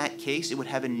in that case, it would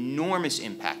have enormous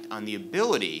impact on the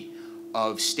ability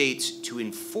of states to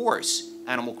enforce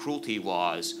animal cruelty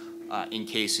laws in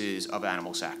cases of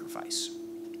animal sacrifice.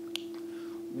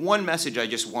 One message I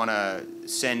just want to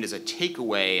send as a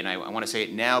takeaway, and I want to say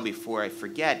it now before I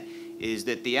forget, is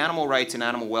that the animal rights and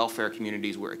animal welfare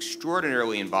communities were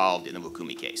extraordinarily involved in the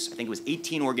Lukumi case. I think it was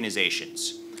 18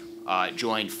 organizations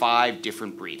joined 5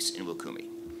 different briefs in Lukumi.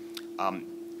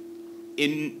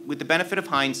 With the benefit of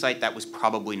hindsight, that was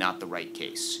probably not the right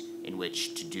case in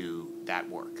which to do that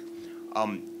work.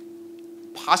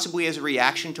 Possibly as a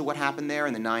reaction to what happened there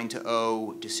in the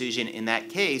 9-0 decision in that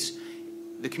case,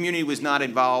 the community was not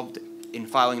involved in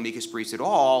filing amicus briefs at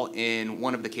all in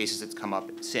one of the cases that's come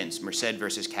up since, Marceau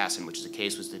versus Casson, which is a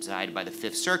case was decided by the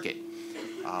Fifth Circuit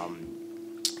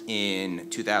in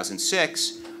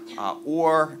 2006,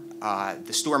 or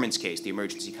the Sturman's case, the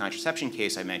emergency contraception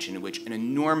case I mentioned, in which an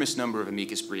enormous number of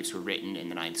amicus briefs were written in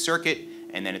the Ninth Circuit,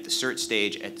 and then at the cert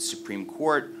stage at the Supreme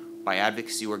Court by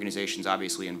advocacy organizations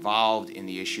obviously involved in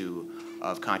the issue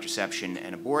of contraception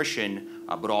and abortion,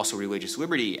 but also religious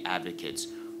liberty advocates.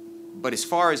 But as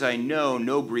far as I know,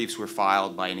 no briefs were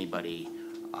filed by anybody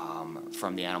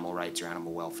from the animal rights or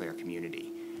animal welfare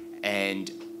community.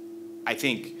 And I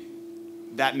think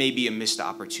that may be a missed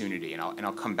opportunity, and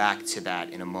I'll come back to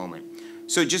that in a moment.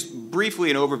 So just briefly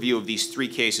an overview of these 3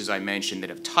 cases I mentioned that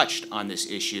have touched on this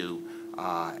issue.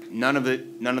 None of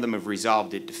them have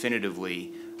resolved it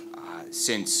definitively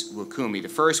since Lukumi. The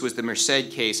first was the Marceau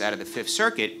case out of the Fifth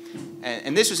Circuit,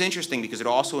 and this was interesting because it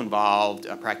also involved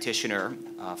a practitioner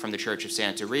from the Church of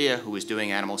Santa Ria who was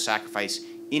doing animal sacrifice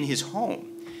in his home.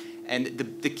 And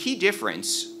the key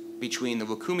difference between the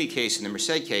Lukumi case and the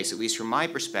Marceau case, at least from my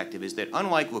perspective, is that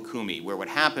unlike Lukumi, where what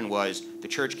happened was the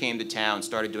church came to town,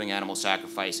 started doing animal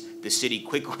sacrifice, the city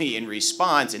quickly in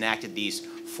response enacted these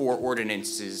 4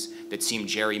 ordinances that seemed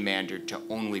gerrymandered to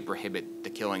only prohibit the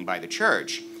killing by the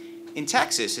church. in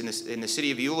Texas, in the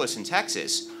city of Euless in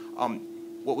Texas,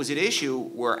 what was at issue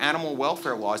were animal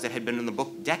welfare laws that had been in the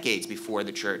book decades before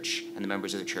the church and the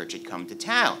members of the church had come to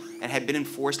town and had been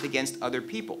enforced against other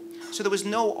people. So there was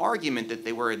no argument that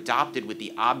they were adopted with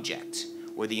the object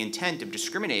or the intent of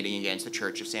discriminating against the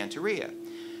Church of Santeria.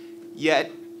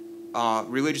 Yet,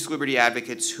 religious liberty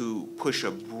advocates who push a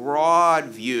broad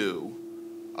view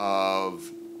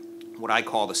of what I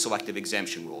call the selective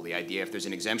exemption rule, the idea if there's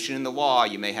an exemption in the law,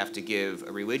 you may have to give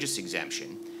a religious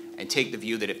exemption, and take the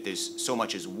view that if there's so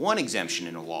much as one exemption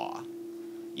in a law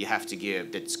you have to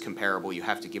give that's comparable, you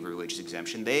have to give a religious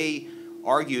exemption. They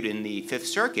argued in the Fifth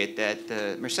Circuit that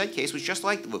the Merced case was just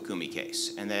like the Lukumi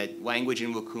case, and that language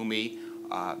in Lukumi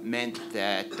meant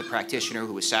that the practitioner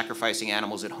who was sacrificing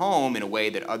animals at home in a way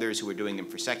that others who were doing them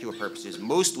for secular purposes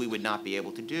mostly would not be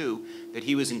able to do, that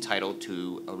he was entitled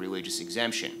to a religious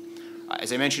exemption.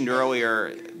 As I mentioned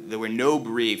earlier, there were no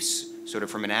briefs sort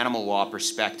of from an animal law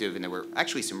perspective, and there were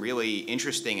actually some really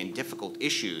interesting and difficult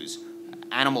issues,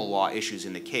 animal law issues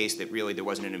in the case that really there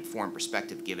wasn't an informed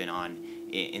perspective given on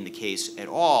in the case at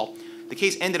all. The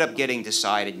case ended up getting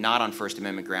decided not on First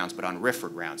Amendment grounds, but on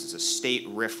RFRA grounds. It's a state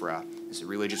RFRA, it's the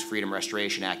Religious Freedom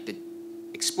Restoration Act that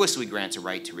explicitly grants a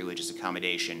right to religious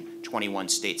accommodation. 21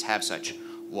 states have such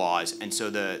laws, and so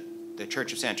the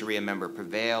Church of Santeria member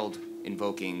prevailed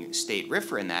invoking state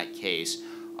RFRA in that case,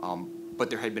 but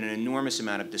there had been an enormous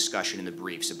amount of discussion in the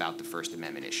briefs about the First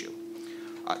Amendment issue.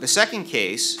 The second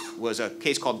case was a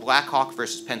case called Blackhawk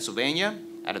versus Pennsylvania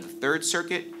out of the Third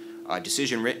Circuit, a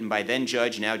decision written by then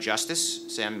Judge, now Justice,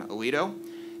 Sam Alito.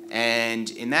 And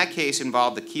in that case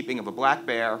involved the keeping of a black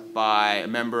bear by a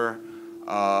member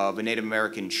of a Native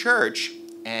American church.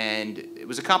 And it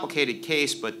was a complicated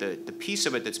case, but the piece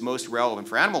of it that's most relevant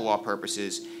for animal law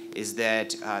purposes is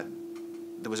that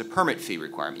there was a permit fee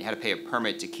requirement. You had to pay a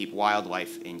permit to keep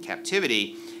wildlife in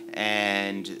captivity,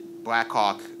 and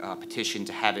Blackhawk petitioned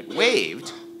to have it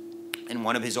waived. And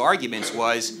one of his arguments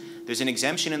was there's an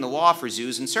exemption in the law for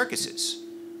zoos and circuses.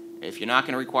 If you're not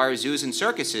going to require zoos and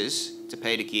circuses to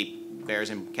pay to keep bears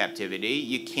in captivity,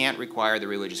 you can't require the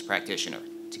religious practitioner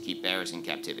to keep bears in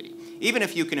captivity. Even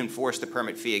if you can enforce the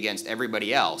permit fee against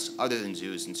everybody else other than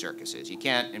zoos and circuses, you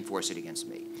can't enforce it against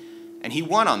me. And he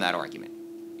won on that argument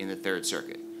in the Third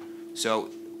Circuit. So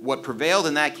what prevailed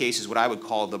in that case is what I would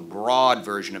call the broad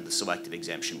version of the selective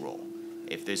exemption rule.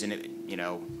 If there's a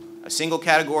single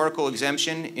categorical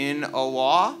exemption in a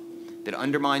law that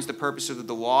undermines the purpose of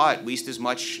the law at least as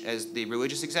much as the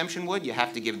religious exemption would, you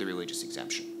have to give the religious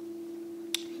exemption.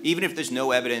 Even if there's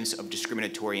no evidence of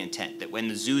discriminatory intent, that when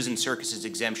the zoos and circuses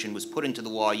exemption was put into the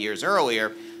law years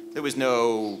earlier, there was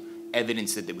no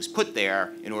evidence that it was put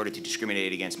there in order to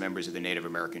discriminate against members of the Native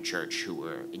American church who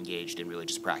were engaged in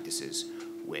religious practices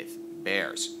with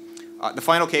bears. The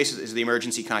final case is the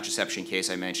emergency contraception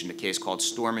case I mentioned, a case called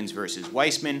Stormans versus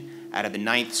Weissman out of the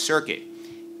Ninth Circuit.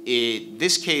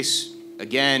 This case,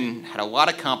 again, had a lot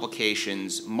of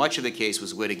complications. Much of the case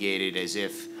was litigated as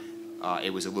if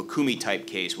it was a Lukumi-type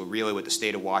case, where really what the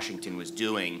state of Washington was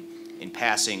doing in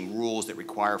passing rules that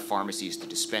require pharmacies to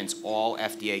dispense all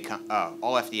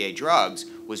FDA drugs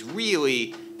was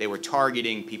really they were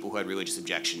targeting people who had religious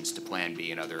objections to Plan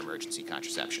B and other emergency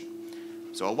contraception.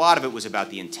 So a lot of it was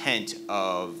about the intent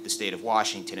of the state of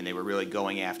Washington, and they were really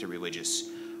going after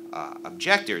religious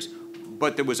objectors.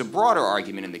 But there was a broader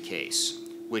argument in the case,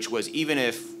 which was even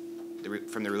if,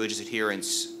 from the religious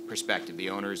adherence perspective,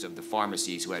 the owners of the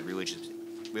pharmacies who had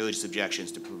religious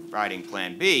objections to providing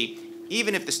Plan B,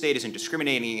 even if the state isn't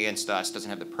discriminating against us, doesn't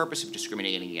have the purpose of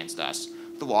discriminating against us,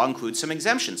 the law includes some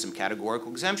exemptions, some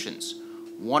categorical exemptions.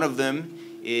 One of them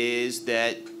is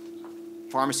that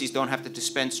pharmacies don't have to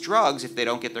dispense drugs if they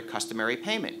don't get their customary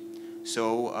payment.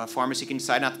 So a pharmacy can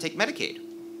decide not to take Medicaid.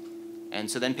 And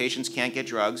so then patients can't get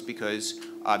drugs because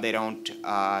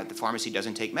the pharmacy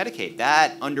doesn't take Medicaid.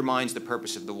 That undermines the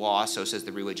purpose of the law, so says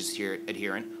the religious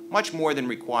adherent, much more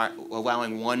than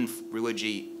allowing one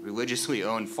religiously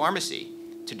owned pharmacy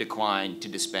to decline to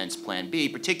dispense Plan B,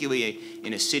 particularly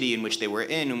in a city in which they were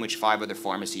in which 5 other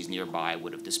pharmacies nearby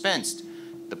would have dispensed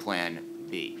the Plan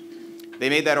B. They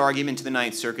made that argument to the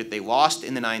Ninth Circuit. They lost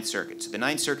in the Ninth Circuit. So the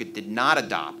Ninth Circuit did not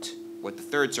adopt what the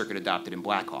Third Circuit adopted in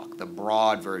Blackhawk, the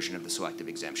broad version of the selective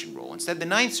exemption rule. Instead, the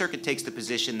Ninth Circuit takes the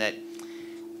position that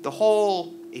the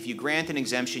whole, if you grant an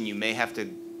exemption, you may have to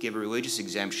give a religious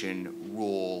exemption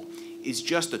rule is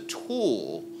just a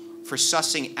tool for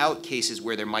sussing out cases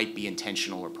where there might be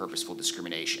intentional or purposeful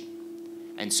discrimination.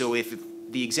 And so if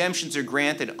the exemptions are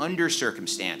granted under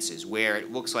circumstances where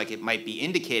it looks like it might be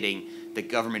indicating that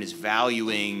government is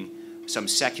valuing some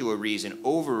secular reason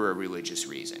over a religious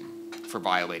reason for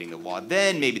violating the law,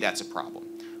 then maybe that's a problem.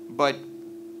 but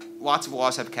lots of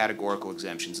laws have categorical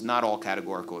exemptions. Not all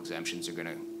categorical exemptions are going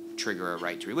to trigger a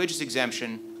right to religious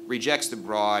exemption, rejects the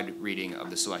broad reading of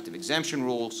the selective exemption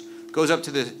rules, goes up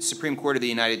to the Supreme Court of the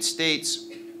United States.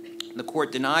 The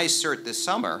court denies cert this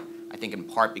summer, I think in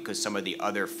part because some of the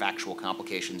other factual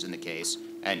complications in the case,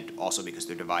 and also because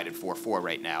they're divided 4-4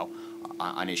 right now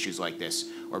on issues like this,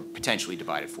 or potentially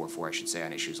divided 4-4, I should say,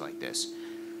 on issues like this.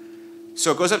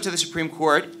 So it goes up to the Supreme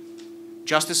Court.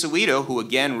 Justice Alito, who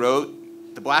again wrote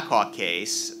the Blackhawk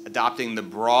case, adopting the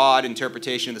broad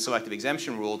interpretation of the selective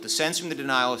exemption rule, dissents from the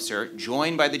denial of cert,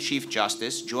 joined by the Chief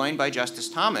Justice, joined by Justice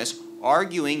Thomas,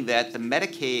 arguing that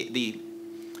the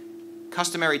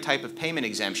customary type of payment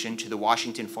exemption to the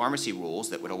Washington pharmacy rules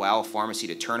that would allow a pharmacy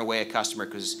to turn away a customer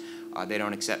because they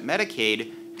don't accept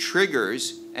Medicaid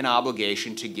triggers an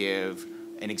obligation to give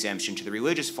an exemption to the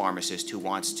religious pharmacist who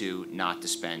wants to not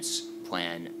dispense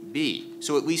Plan B.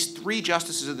 So at least 3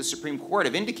 justices of the Supreme Court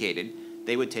have indicated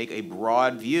they would take a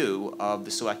broad view of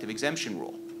the selective exemption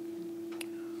rule.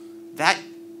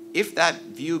 If that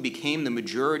view became the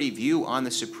majority view on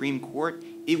the Supreme Court,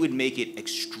 it would make it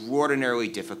extraordinarily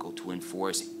difficult to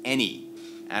enforce any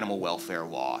animal welfare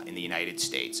law in the United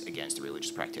States against a religious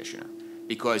practitioner,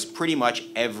 because pretty much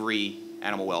every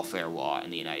animal welfare law in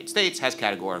the United States has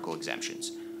categorical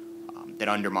exemptions that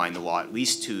undermine the law, at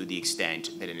least to the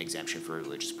extent that an exemption for a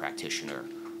religious practitioner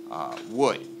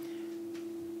would.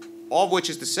 All of which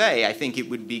is to say, I think it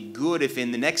would be good if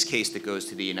in the next case that goes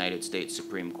to the United States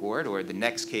Supreme Court or the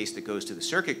next case that goes to the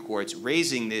circuit courts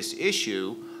raising this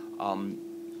issue,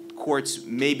 courts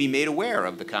may be made aware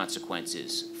of the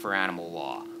consequences for animal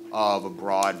law of a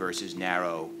broad versus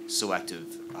narrow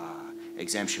selective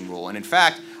exemption rule. And in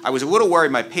fact, I was a little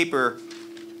worried my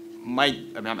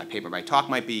talk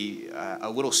might be a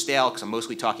little stale because I'm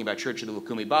mostly talking about Church of the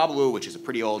Lukumi Babalu, which is a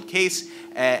pretty old case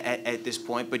at this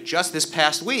point. But just this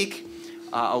past week,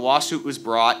 a lawsuit was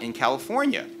brought in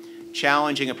California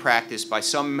challenging a practice by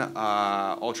some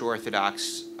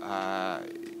ultra-Orthodox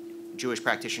Jewish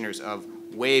practitioners of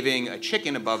waving a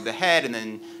chicken above the head and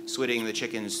then slitting the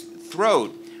chicken's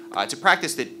throat. It's a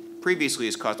practice that previously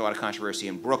has caused a lot of controversy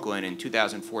in Brooklyn. In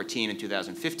 2014 and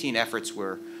 2015, efforts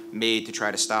were made to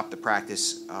try to stop the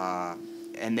practice.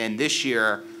 And then this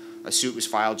year, a suit was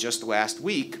filed just last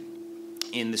week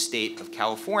in the state of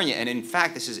California. And in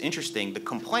fact, this is interesting, the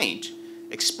complaint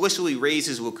explicitly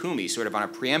raises Lukumi sort of on a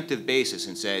preemptive basis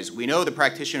and says, we know the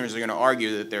practitioners are going to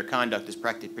argue that their conduct is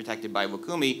protected by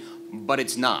Lukumi, but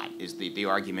it's not, is the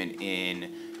argument in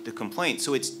the complaint.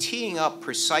 So it's teeing up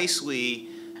precisely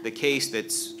the case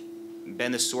that's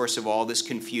been the source of all this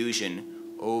confusion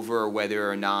over whether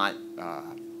or not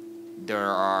there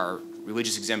are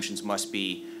religious exemptions must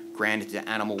be granted to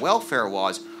animal welfare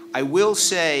laws. I will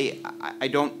say I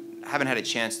haven't had a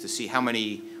chance to see how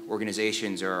many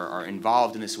organizations are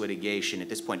involved in this litigation at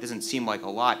this point. It doesn't seem like a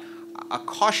lot. A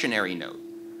cautionary note.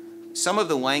 Some of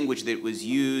the language that was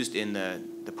used in the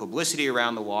publicity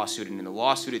around the lawsuit and in the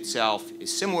lawsuit itself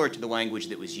is similar to the language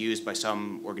that was used by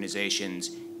some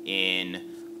organizations in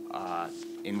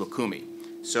Lukumi.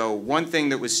 So one thing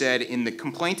that was said in the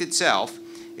complaint itself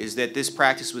is that this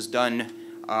practice was done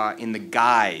in the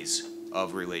guise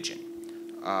of religion.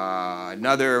 Some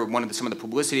of the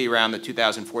publicity around the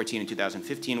 2014 and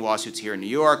 2015 lawsuits here in New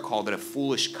York called it a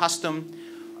foolish custom.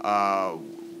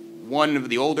 One of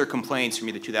the older complaints from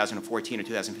either 2014 or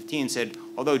 2015 said,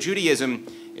 although Judaism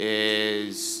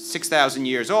is 6,000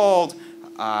 years old,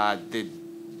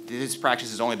 this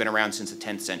practice has only been around since the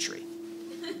 10th century.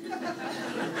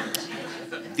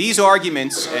 These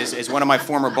arguments, as one of my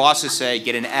former bosses say,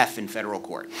 get an F in federal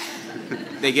court.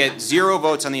 They get 0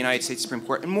 votes on the United States Supreme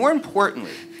Court. And more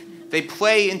importantly, they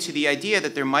play into the idea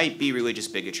that there might be religious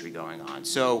bigotry going on.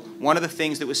 So one of the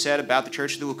things that was said about the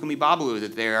Church of the Lukumi Babalu,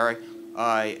 that they are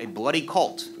a bloody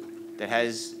cult that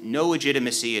has no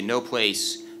legitimacy and no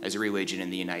place as a religion in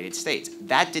the United States.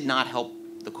 That did not help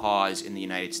the cause in the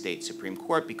United States Supreme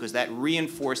Court because that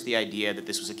reinforced the idea that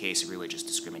this was a case of religious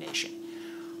discrimination.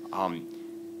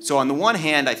 So on the one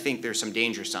hand, I think there's some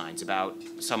danger signs about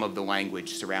some of the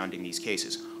language surrounding these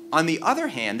cases. On the other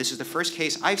hand, this is the first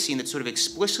case I've seen that sort of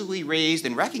explicitly raised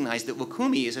and recognized that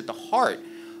Lukumi is at the heart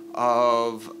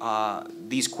of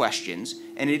these questions,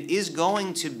 and it is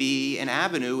going to be an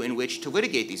avenue in which to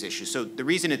litigate these issues. So the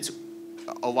reason it's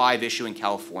a live issue in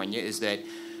California is that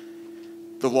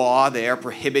the law there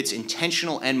prohibits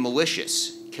intentional and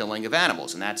malicious killing of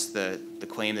animals, and that's the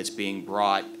claim that's being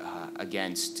brought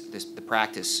against the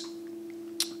practice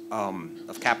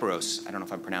of Caparos. I don't know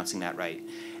if I'm pronouncing that right.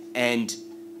 And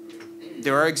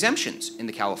there are exemptions in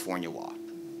the California law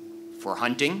for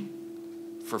hunting,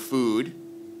 for food,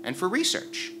 and for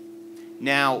research.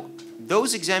 Now,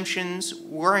 those exemptions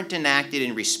weren't enacted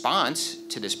in response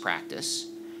to this practice,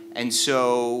 and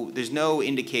so there's no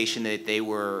indication that they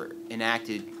were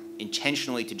enacted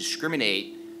intentionally to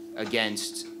discriminate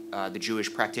against the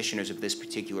Jewish practitioners of this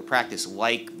particular practice,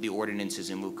 like the ordinances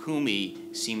in Lukumi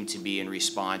seem to be in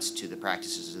response to the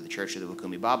practices of the Church of the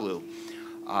Lukumi Bablu.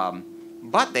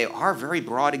 But they are very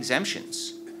broad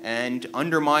exemptions and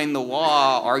undermine the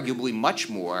law arguably much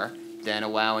more than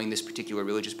allowing this particular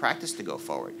religious practice to go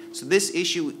forward. So this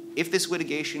issue, if this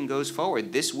litigation goes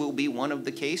forward, this will be one of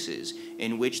the cases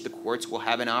in which the courts will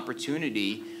have an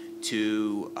opportunity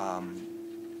to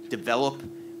develop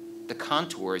the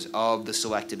contours of the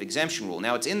selective exemption rule.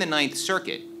 Now, it's in the Ninth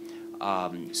Circuit,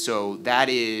 so that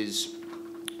is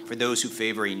for those who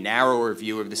favor a narrower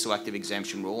view of the selective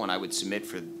exemption rule, and I would submit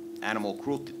for animal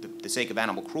cruelty, the sake of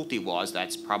animal cruelty laws,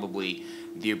 that's probably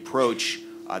the approach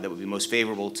that would be most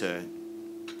favorable to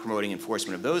promoting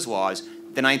enforcement of those laws.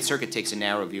 The Ninth Circuit takes a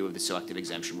narrow view of the selective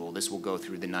exemption rule. This will go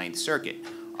through the Ninth Circuit.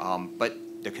 But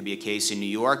there could be a case in New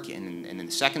York and in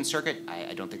the Second Circuit.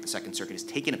 I don't think the Second Circuit has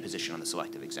taken a position on the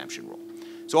selective exemption rule.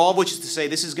 So all of which is to say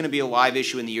this is going to be a live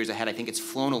issue in the years ahead. I think it's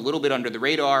flown a little bit under the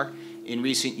radar in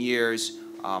recent years,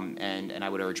 and I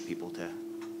would urge people to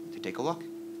take a look.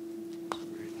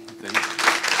 Thank you.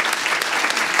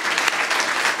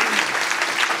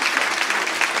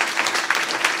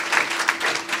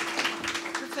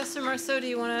 Professor Marceau, do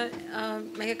you want to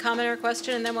make a comment or a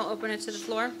question, and then we'll open it to the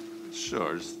floor?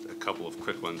 Sure, just a couple of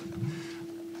quick ones.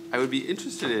 I would be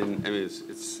interested in, I mean,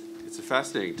 it's a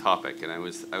fascinating topic, and I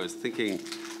was thinking,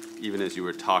 even as you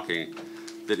were talking,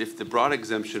 that if the broad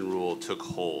exemption rule took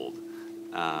hold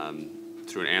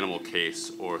through an animal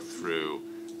case or through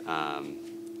a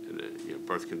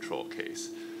birth control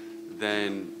case,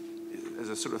 then as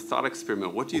a sort of thought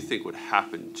experiment, what do you think would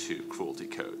happen to cruelty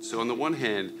codes? So on the one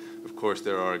hand, of course,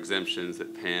 there are exemptions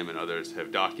that Pam and others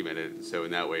have documented, and so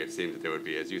in that way it seems that there would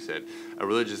be, as you said, a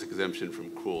religious exemption from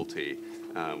cruelty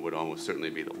would almost certainly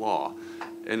be the law.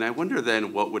 And I wonder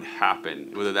then what would happen,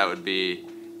 whether that would be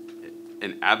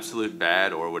an absolute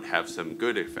bad or would have some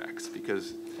good effects,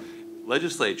 because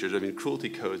legislatures, I mean, cruelty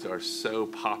codes are so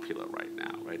popular right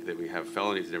now, right, that we have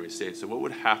felonies in every state. So what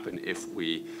would happen if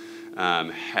we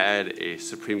had a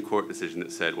Supreme Court decision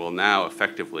that said, well, now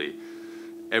effectively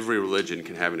every religion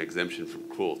can have an exemption from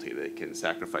cruelty. They can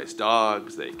sacrifice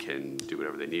dogs, they can do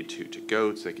whatever they need to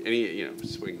goats, like any,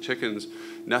 swing chickens.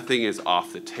 Nothing is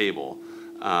off the table.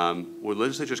 Would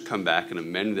legislatures come back and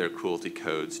amend their cruelty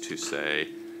codes to say,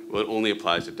 well, it only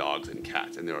applies to dogs and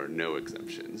cats and there are no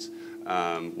exemptions?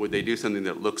 Would they do something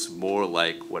that looks more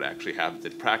like what actually happens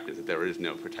in practice, that there is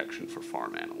no protection for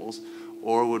farm animals?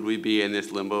 Or would we be in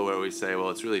this limbo where we say, well,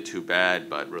 it's really too bad,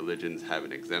 but religions have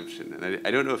an exemption? And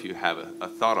I don't know if you have a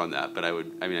thought on that, but I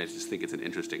just think it's an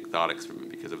interesting thought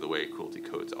experiment because of the way cruelty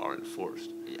codes are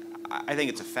enforced. Yeah, I think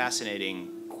it's a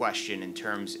fascinating question in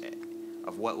terms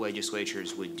of what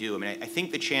legislatures would do. I mean, I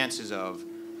think the chances of,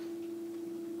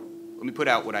 let me put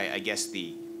out what I guess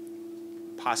the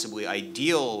possibly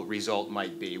ideal result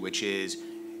might be, which is,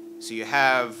 so you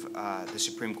have the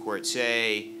Supreme Court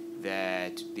say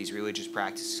that these religious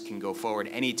practices can go forward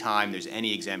anytime there's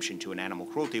any exemption to an animal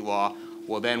cruelty law.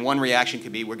 Well, then one reaction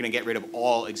could be, we're going to get rid of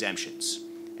all exemptions,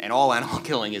 and all animal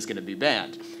killing is going to be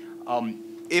banned.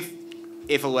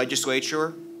 If a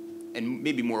legislature, and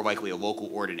maybe more likely a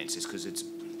local ordinances, because it's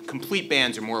complete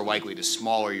bans are more likely the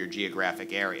smaller your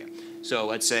geographic area. So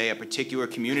let's say a particular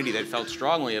community that felt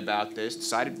strongly about this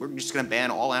decided we're just going to ban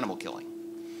all animal killing.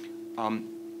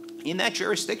 In that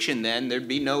jurisdiction, then, there'd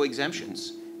be no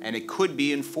exemptions, and it could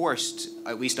be enforced,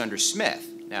 at least under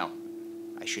Smith. Now,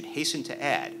 I should hasten to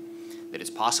add that it's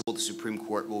possible the Supreme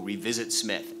Court will revisit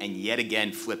Smith and yet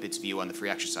again flip its view on the Free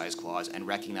Exercise Clause and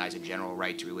recognize a general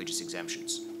right to religious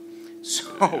exemptions.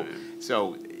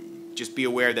 So just be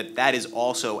aware that that is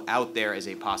also out there as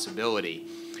a possibility.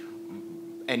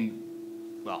 And,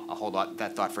 well, I'll hold on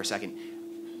that thought for a second.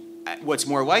 What's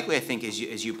more likely, I think, as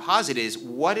you posit, is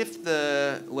what if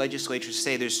the legislatures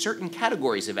say there's certain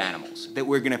categories of animals that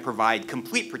we're going to provide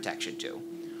complete protection to,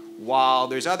 while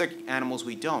there's other animals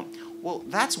we don't? Well,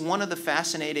 that's one of the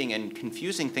fascinating and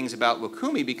confusing things about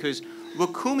Lukumi, because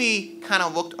Lukumi kind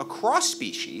of looked across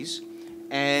species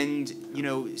and,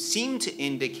 seemed to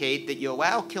indicate that you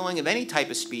allow killing of any type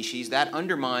of species, that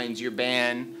undermines your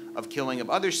ban of killing of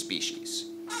other species.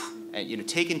 And,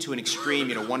 taken to an extreme,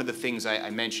 one of the things I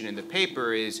mentioned in the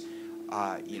paper is,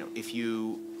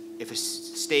 if a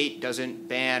state doesn't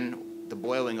ban the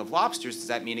boiling of lobsters, does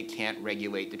that mean it can't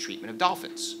regulate the treatment of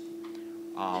dolphins?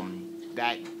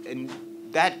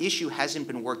 That issue hasn't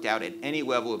been worked out at any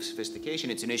level of sophistication.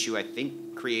 It's an issue I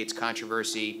think creates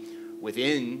controversy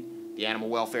within the animal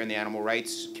welfare and the animal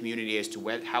rights community as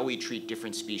to how we treat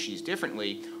different species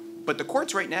differently. But the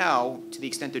courts right now, to the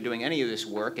extent they're doing any of this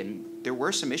work, and there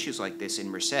were some issues like this in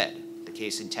Merced, the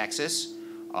case in Texas,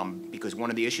 because one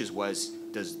of the issues was,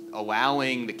 does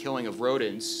allowing the killing of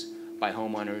rodents by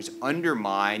homeowners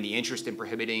undermine the interest in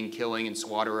prohibiting killing and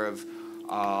slaughter of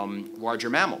larger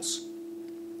mammals?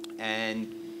 And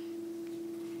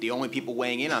the only people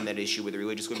weighing in on that issue were the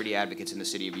religious liberty advocates in the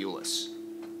city of Euless.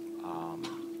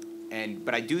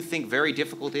 But I do think very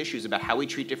difficult issues about how we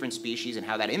treat different species and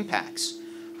how that impacts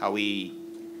how the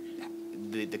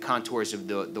contours of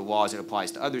the laws that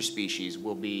applies to other species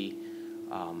will be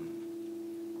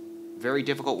very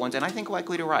difficult ones, and I think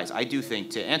likely to rise. I do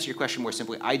think, to answer your question more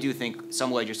simply, I do think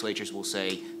some legislatures will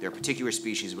say there are particular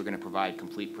species we're going to provide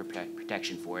complete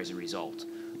protection for as a result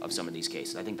of some of these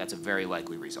cases. I think that's a very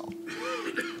likely result.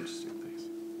 Interesting, thanks.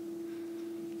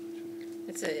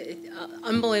 It's an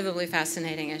unbelievably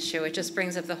fascinating issue. It just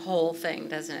brings up the whole thing,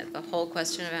 doesn't it? The whole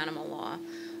question of animal law,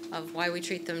 of why we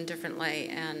treat them differently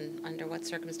and under what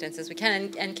circumstances we can,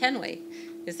 and can we?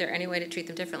 Is there any way to treat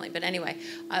them differently? But anyway,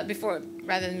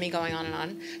 rather than me going on and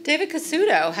on, David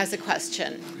Casuto has a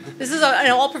question. This is an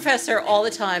all-professor,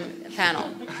 all-the-time panel.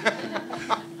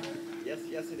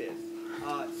 Yes, it is.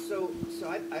 So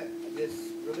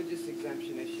this religious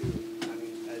exemption issue, I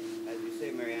mean, as you say,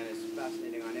 Mariann, is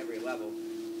fascinating on every level.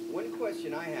 One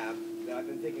question I have that I've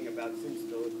been thinking about since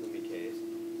the Lukumi case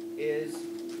is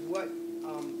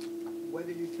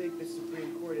whether you think the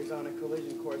Supreme Court is on a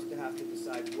collision course to have to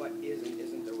decide what is and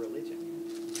isn't a religion.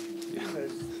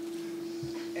 Because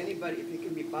anybody, if it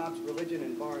can be Bob's Religion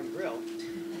and Bar and Grill,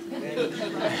 then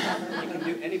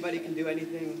anybody can do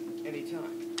anything, anytime.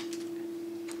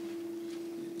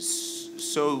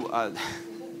 So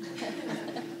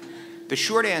the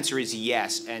short answer is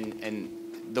yes, and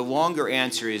the longer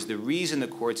answer is the reason the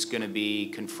court's going to be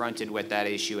confronted with that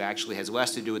issue actually has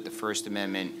less to do with the First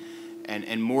Amendment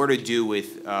and more to do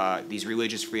with these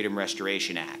Religious Freedom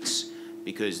Restoration Acts,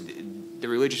 because the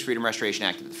Religious Freedom Restoration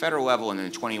Act at the federal level and then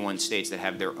the 21 states that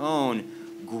have their own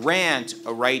grant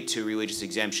a right to religious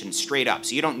exemption straight up.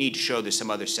 So you don't need to show there's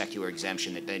some other secular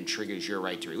exemption that then triggers your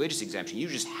right to religious exemption. You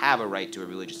just have a right to a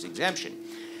religious exemption.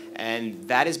 And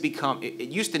that has become, it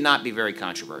used to not be very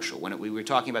controversial. When we were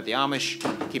talking about the Amish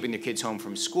keeping their kids home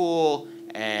from school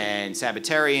and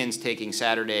Sabbatarians taking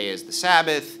Saturday as the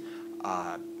Sabbath,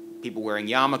 people wearing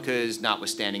yarmulkes,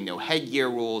 notwithstanding no headgear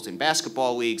rules in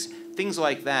basketball leagues, things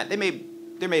like that. There may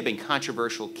have been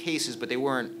controversial cases, but they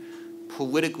weren't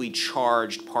politically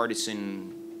charged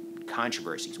partisan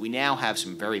controversies. We now have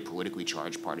some very politically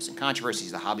charged partisan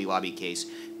controversies, the Hobby Lobby case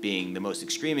being the most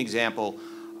extreme example.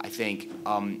 I think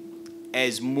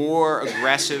as more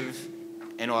aggressive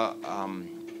and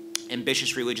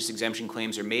ambitious religious exemption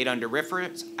claims are made under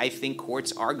RFRA, I think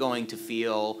courts are going to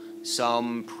feel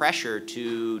some pressure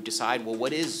to decide, well,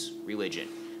 what is religion?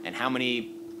 And how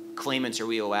many claimants are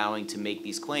we allowing to make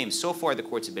these claims? So far, the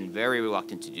courts have been very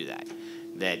reluctant to do that.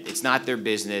 That it's not their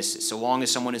business. So long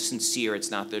as someone is sincere, it's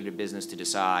not their business to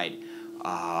decide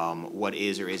what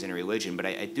is or isn't a religion. But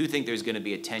I do think there's going to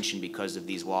be a tension because of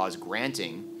these laws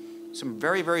granting some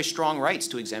very, very strong rights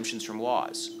to exemptions from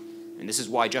laws. And this is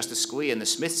why Justice Scalia in the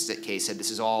Smith case said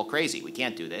this is all crazy. We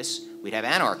can't do this. We'd have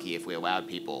anarchy if we allowed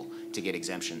people to get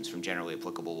exemptions from generally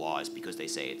applicable laws because they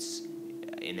say it's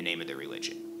in the name of their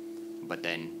religion. But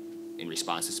then, in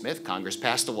response to Smith, Congress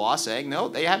passed a law saying, no,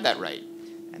 they have that right.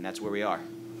 And that's where we are.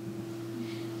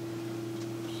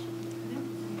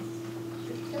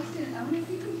 Justin, I wonder if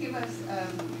you could give us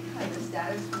kind of a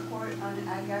status report on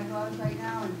ag laws right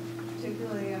now, and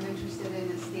particularly I'm interested in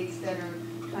the states that are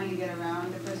trying to get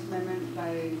around the First Amendment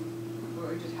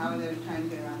or just how they're trying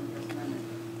to get around the First Amendment.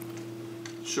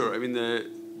 Sure. I mean,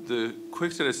 the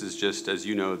quick status is just, as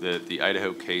you know, that the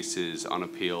Idaho case is on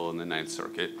appeal in the Ninth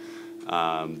Circuit.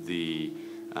 There's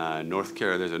a North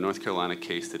Carolina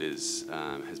case that has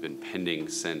been pending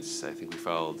since, I think we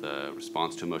filed a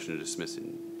response to a motion to dismiss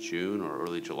in June or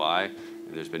early July,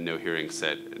 and there's been no hearing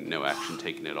set and no action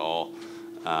taken at all.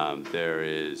 There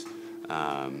is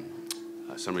a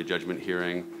summary judgment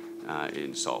hearing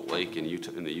in Salt Lake in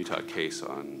the Utah case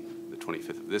on the 25th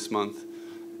of this month,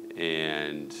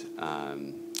 and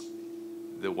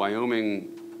the Wyoming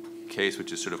case,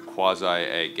 which is sort of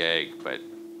quasi-ag, but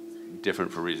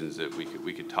different for reasons that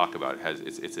we could talk about.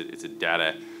 It's a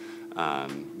data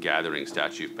gathering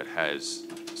statute, but has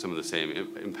some of the same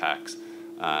impacts.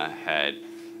 Had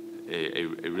a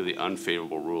really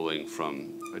unfavorable ruling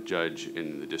from a judge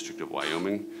in the District of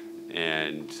Wyoming,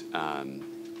 and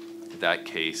that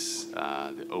case,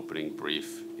 the opening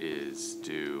brief is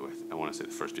due, I want to say,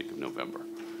 the first week of November.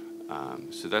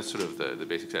 So that's sort of the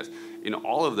basic test. In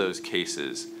all of those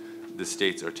cases, the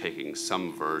states are taking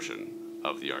some version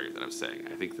of the argument that I'm saying.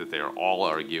 I think that they are all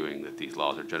arguing that these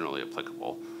laws are generally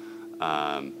applicable.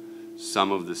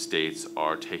 Some of the states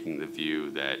are taking the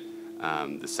view that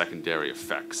the secondary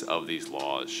effects of these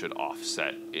laws should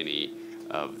offset any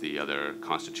of the other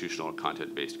constitutional or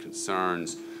content-based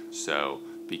concerns. So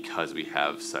because we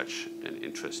have such an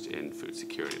interest in food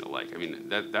security and the like, I mean,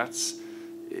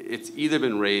 it's either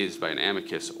been raised by an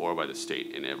amicus or by the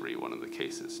state in every one of the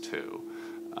cases too.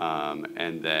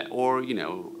 And that, or, you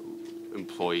know,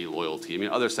 employee loyalty, I mean,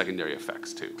 other secondary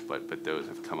effects too, but those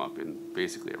have come up in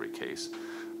basically every case.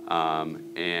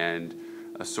 And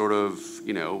a sort of,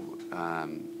 you know,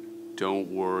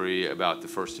 don't worry about the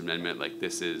First Amendment, like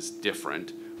this is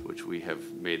different, which we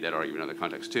have made that argument in other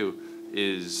contexts too,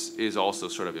 is also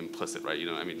sort of implicit, right? You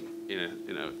know, I mean,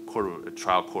 in a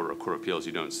trial court or a court of appeals,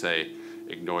 you don't say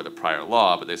ignore the prior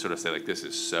law, but they sort of say like this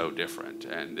is so different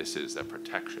and this is a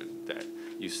protection, that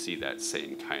you see that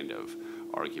same kind of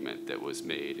argument that was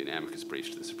made in amicus briefs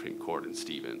to the Supreme Court and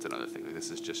Stevens and other things. Like,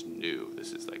 this is just new.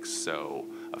 This is like so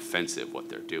offensive what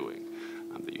they're doing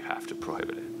that you have to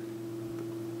prohibit it.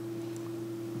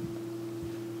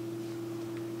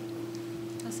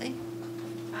 I'll see.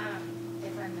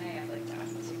 If I may, I'd like to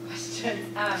ask 2 questions.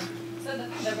 So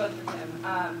they're both for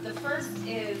Tim. The first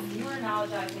is, you were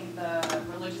analogizing the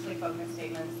religiously focused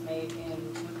statements made in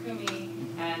Lukumi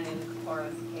and in the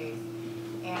Koros case.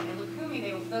 And in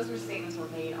Lukumi, those were statements were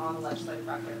made on the legislative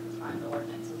record at the time the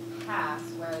ordinance was passed,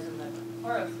 whereas in the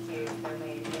Koros case, they're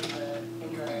made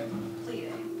in the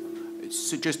pleading.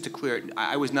 So just to clear it,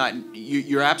 I was not,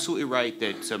 you're absolutely right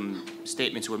that some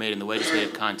statements were made in the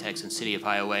legislative context in the city of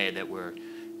Hialeah that were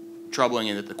troubling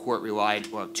and that the court relied,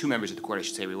 well, 2 members of the court, I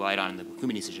should say, relied on in the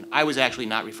Lukumi decision. I was actually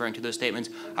not referring to those statements.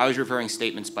 I was referring to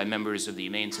statements by members of the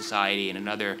Humane Society and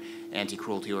another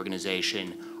anti-cruelty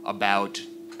organization about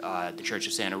the Church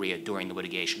of Santa Maria during the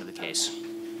litigation of the case.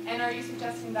 And are you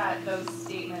suggesting that those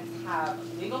statements have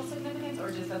legal significance,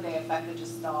 or just that they affect the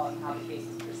gestalt and how the case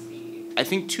is perceived? I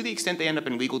think to the extent they end up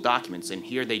in legal documents, and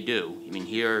here they do. I mean,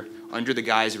 here, under the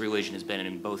guise of religion has been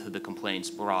in both of the complaints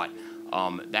brought,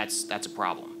 that's a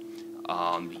problem.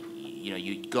 You know,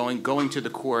 you going to the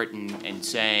court and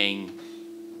saying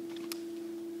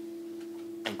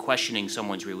and questioning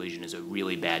someone's religion is a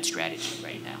really bad strategy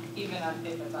right now. Even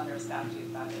if it's under a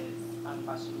statute that is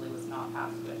unquestionably was not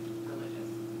passed with religious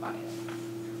bias.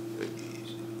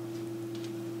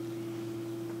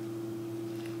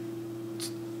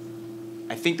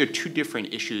 I think they're 2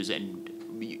 different issues, and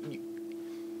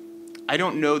I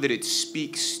don't know that it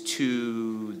speaks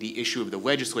to the issue of the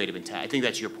legislative intent. I think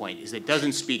that's your point, is it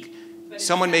doesn't speak,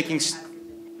 someone making,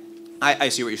 I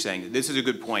see what you're saying. This is a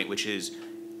good point, which is,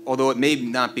 although it may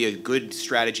not be a good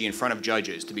strategy in front of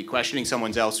judges to be questioning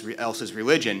someone else's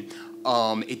religion,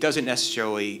 it doesn't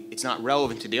necessarily, it's not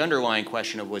relevant to the underlying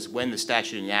question of was when the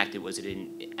statute enacted, was it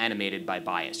animated by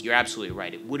bias? You're absolutely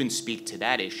right. It wouldn't speak to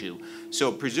that issue.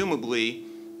 So presumably,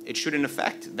 it shouldn't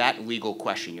affect that legal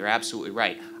question. You're absolutely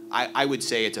right. I would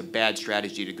say it's a bad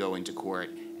strategy to go into court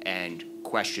and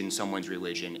question someone's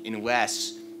religion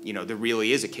unless, you know, there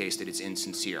really is a case that it's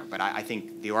insincere. But I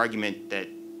think the argument that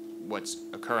what's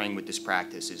occurring with this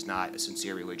practice is not a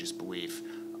sincere religious belief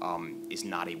is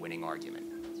not a winning argument.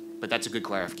 But that's a good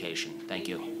clarification. Thank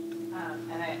you.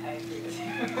 And I agree with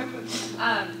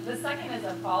you. The second is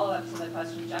a follow-up to the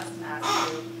question Justin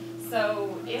asked you.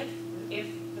 So if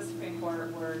the Supreme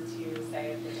Court were to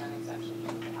say if there's an exemption, you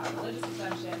can have a religious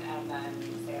exemption, and then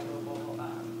say a local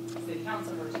city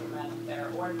council were to amend their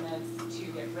ordinance to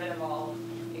get rid of all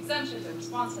exemptions in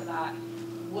response to that,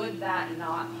 would that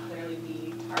not clearly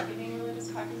be targeting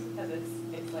religious practices? Because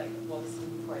it's like, well, the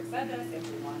Supreme Court said this, if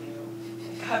we want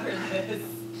to cover this.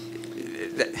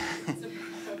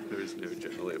 There is no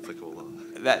generally applicable law.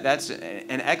 That's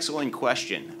an excellent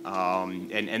question,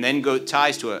 and then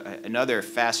ties to another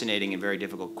fascinating and very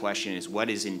difficult question: is what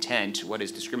is intent? What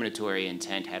is discriminatory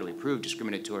intent? How do we prove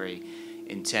discriminatory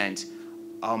intent?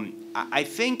 I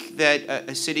think that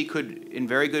a city could, in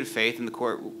very good faith, and the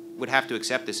court would have to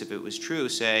accept this if it was true,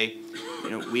 say, you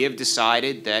know, we have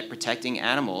decided that protecting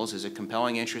animals is a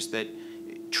compelling interest that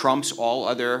trumps all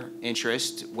other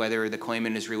interests, whether the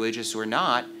claimant is religious or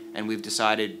not, and we've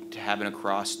decided to have an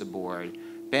across-the-board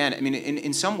ban. I mean,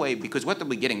 in some way, because what they'll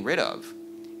be getting rid of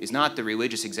is not the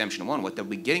religious exemption alone. What they'll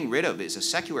be getting rid of is a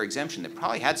secular exemption that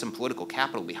probably had some political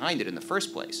capital behind it in the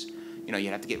first place. You know,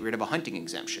 you'd have to get rid of a hunting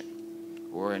exemption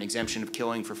or an exemption of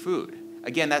killing for food.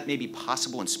 Again, that may be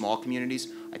possible in small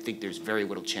communities. I think there's very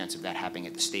little chance of that happening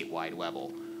at the statewide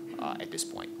level at this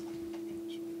point.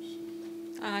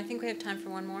 I think we have time for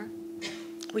one more.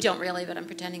 We don't really, but I'm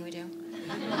pretending we do.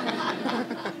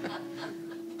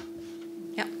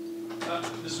 Yep.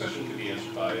 This question could be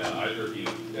answered by either of you.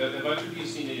 Have either of you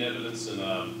seen any evidence in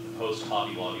the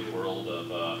post-Hobby Lobby world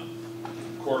of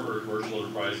corporate or commercial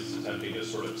enterprises attempting to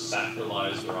sort of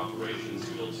sacralize their operations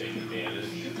to be able to take advantage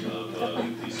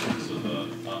of these sorts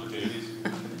of opportunities?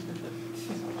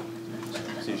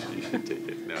 You should take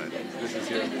it. No, this is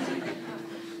here.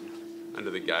 Under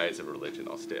the guise of religion,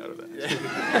 I'll stay out of that.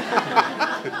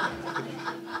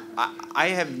 I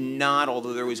have not,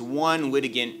 although there was one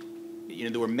litigant,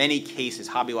 there were many cases.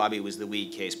 Hobby Lobby was the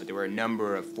lead case, but there were a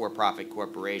number of for-profit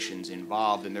corporations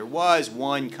involved, and there was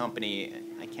one company,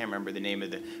 I can't remember the name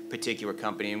of the particular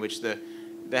company, in which the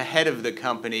head of the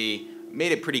company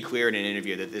made it pretty clear in an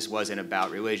interview that this wasn't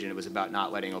about religion, it was about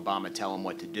not letting Obama tell him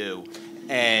what to do,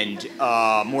 and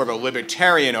more of a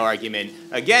libertarian argument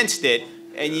against it,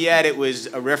 and yet it was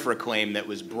a RFRA claim that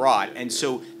was brought. And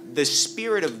so the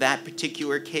spirit of that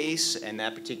particular case and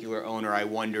that particular owner, I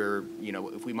wonder,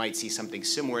 if we might see something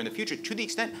similar in the future, to the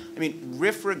extent,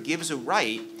 RFRA gives a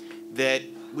right that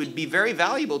would be very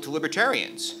valuable to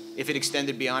libertarians if it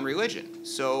extended beyond religion.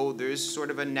 So there's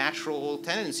sort of a natural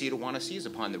tendency to want to seize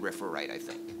upon the RFRA right, I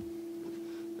think.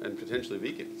 And potentially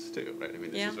vegans too, right?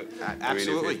 Yeah.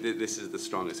 Absolutely. This is the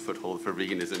strongest foothold for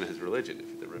veganism as religion,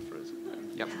 if the RFRA is.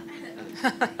 Yep.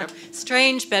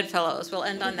 Strange bedfellows. We'll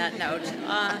end on that note.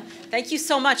 Thank you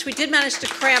so much. We did manage to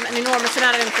cram an enormous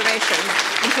amount of information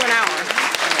into an hour.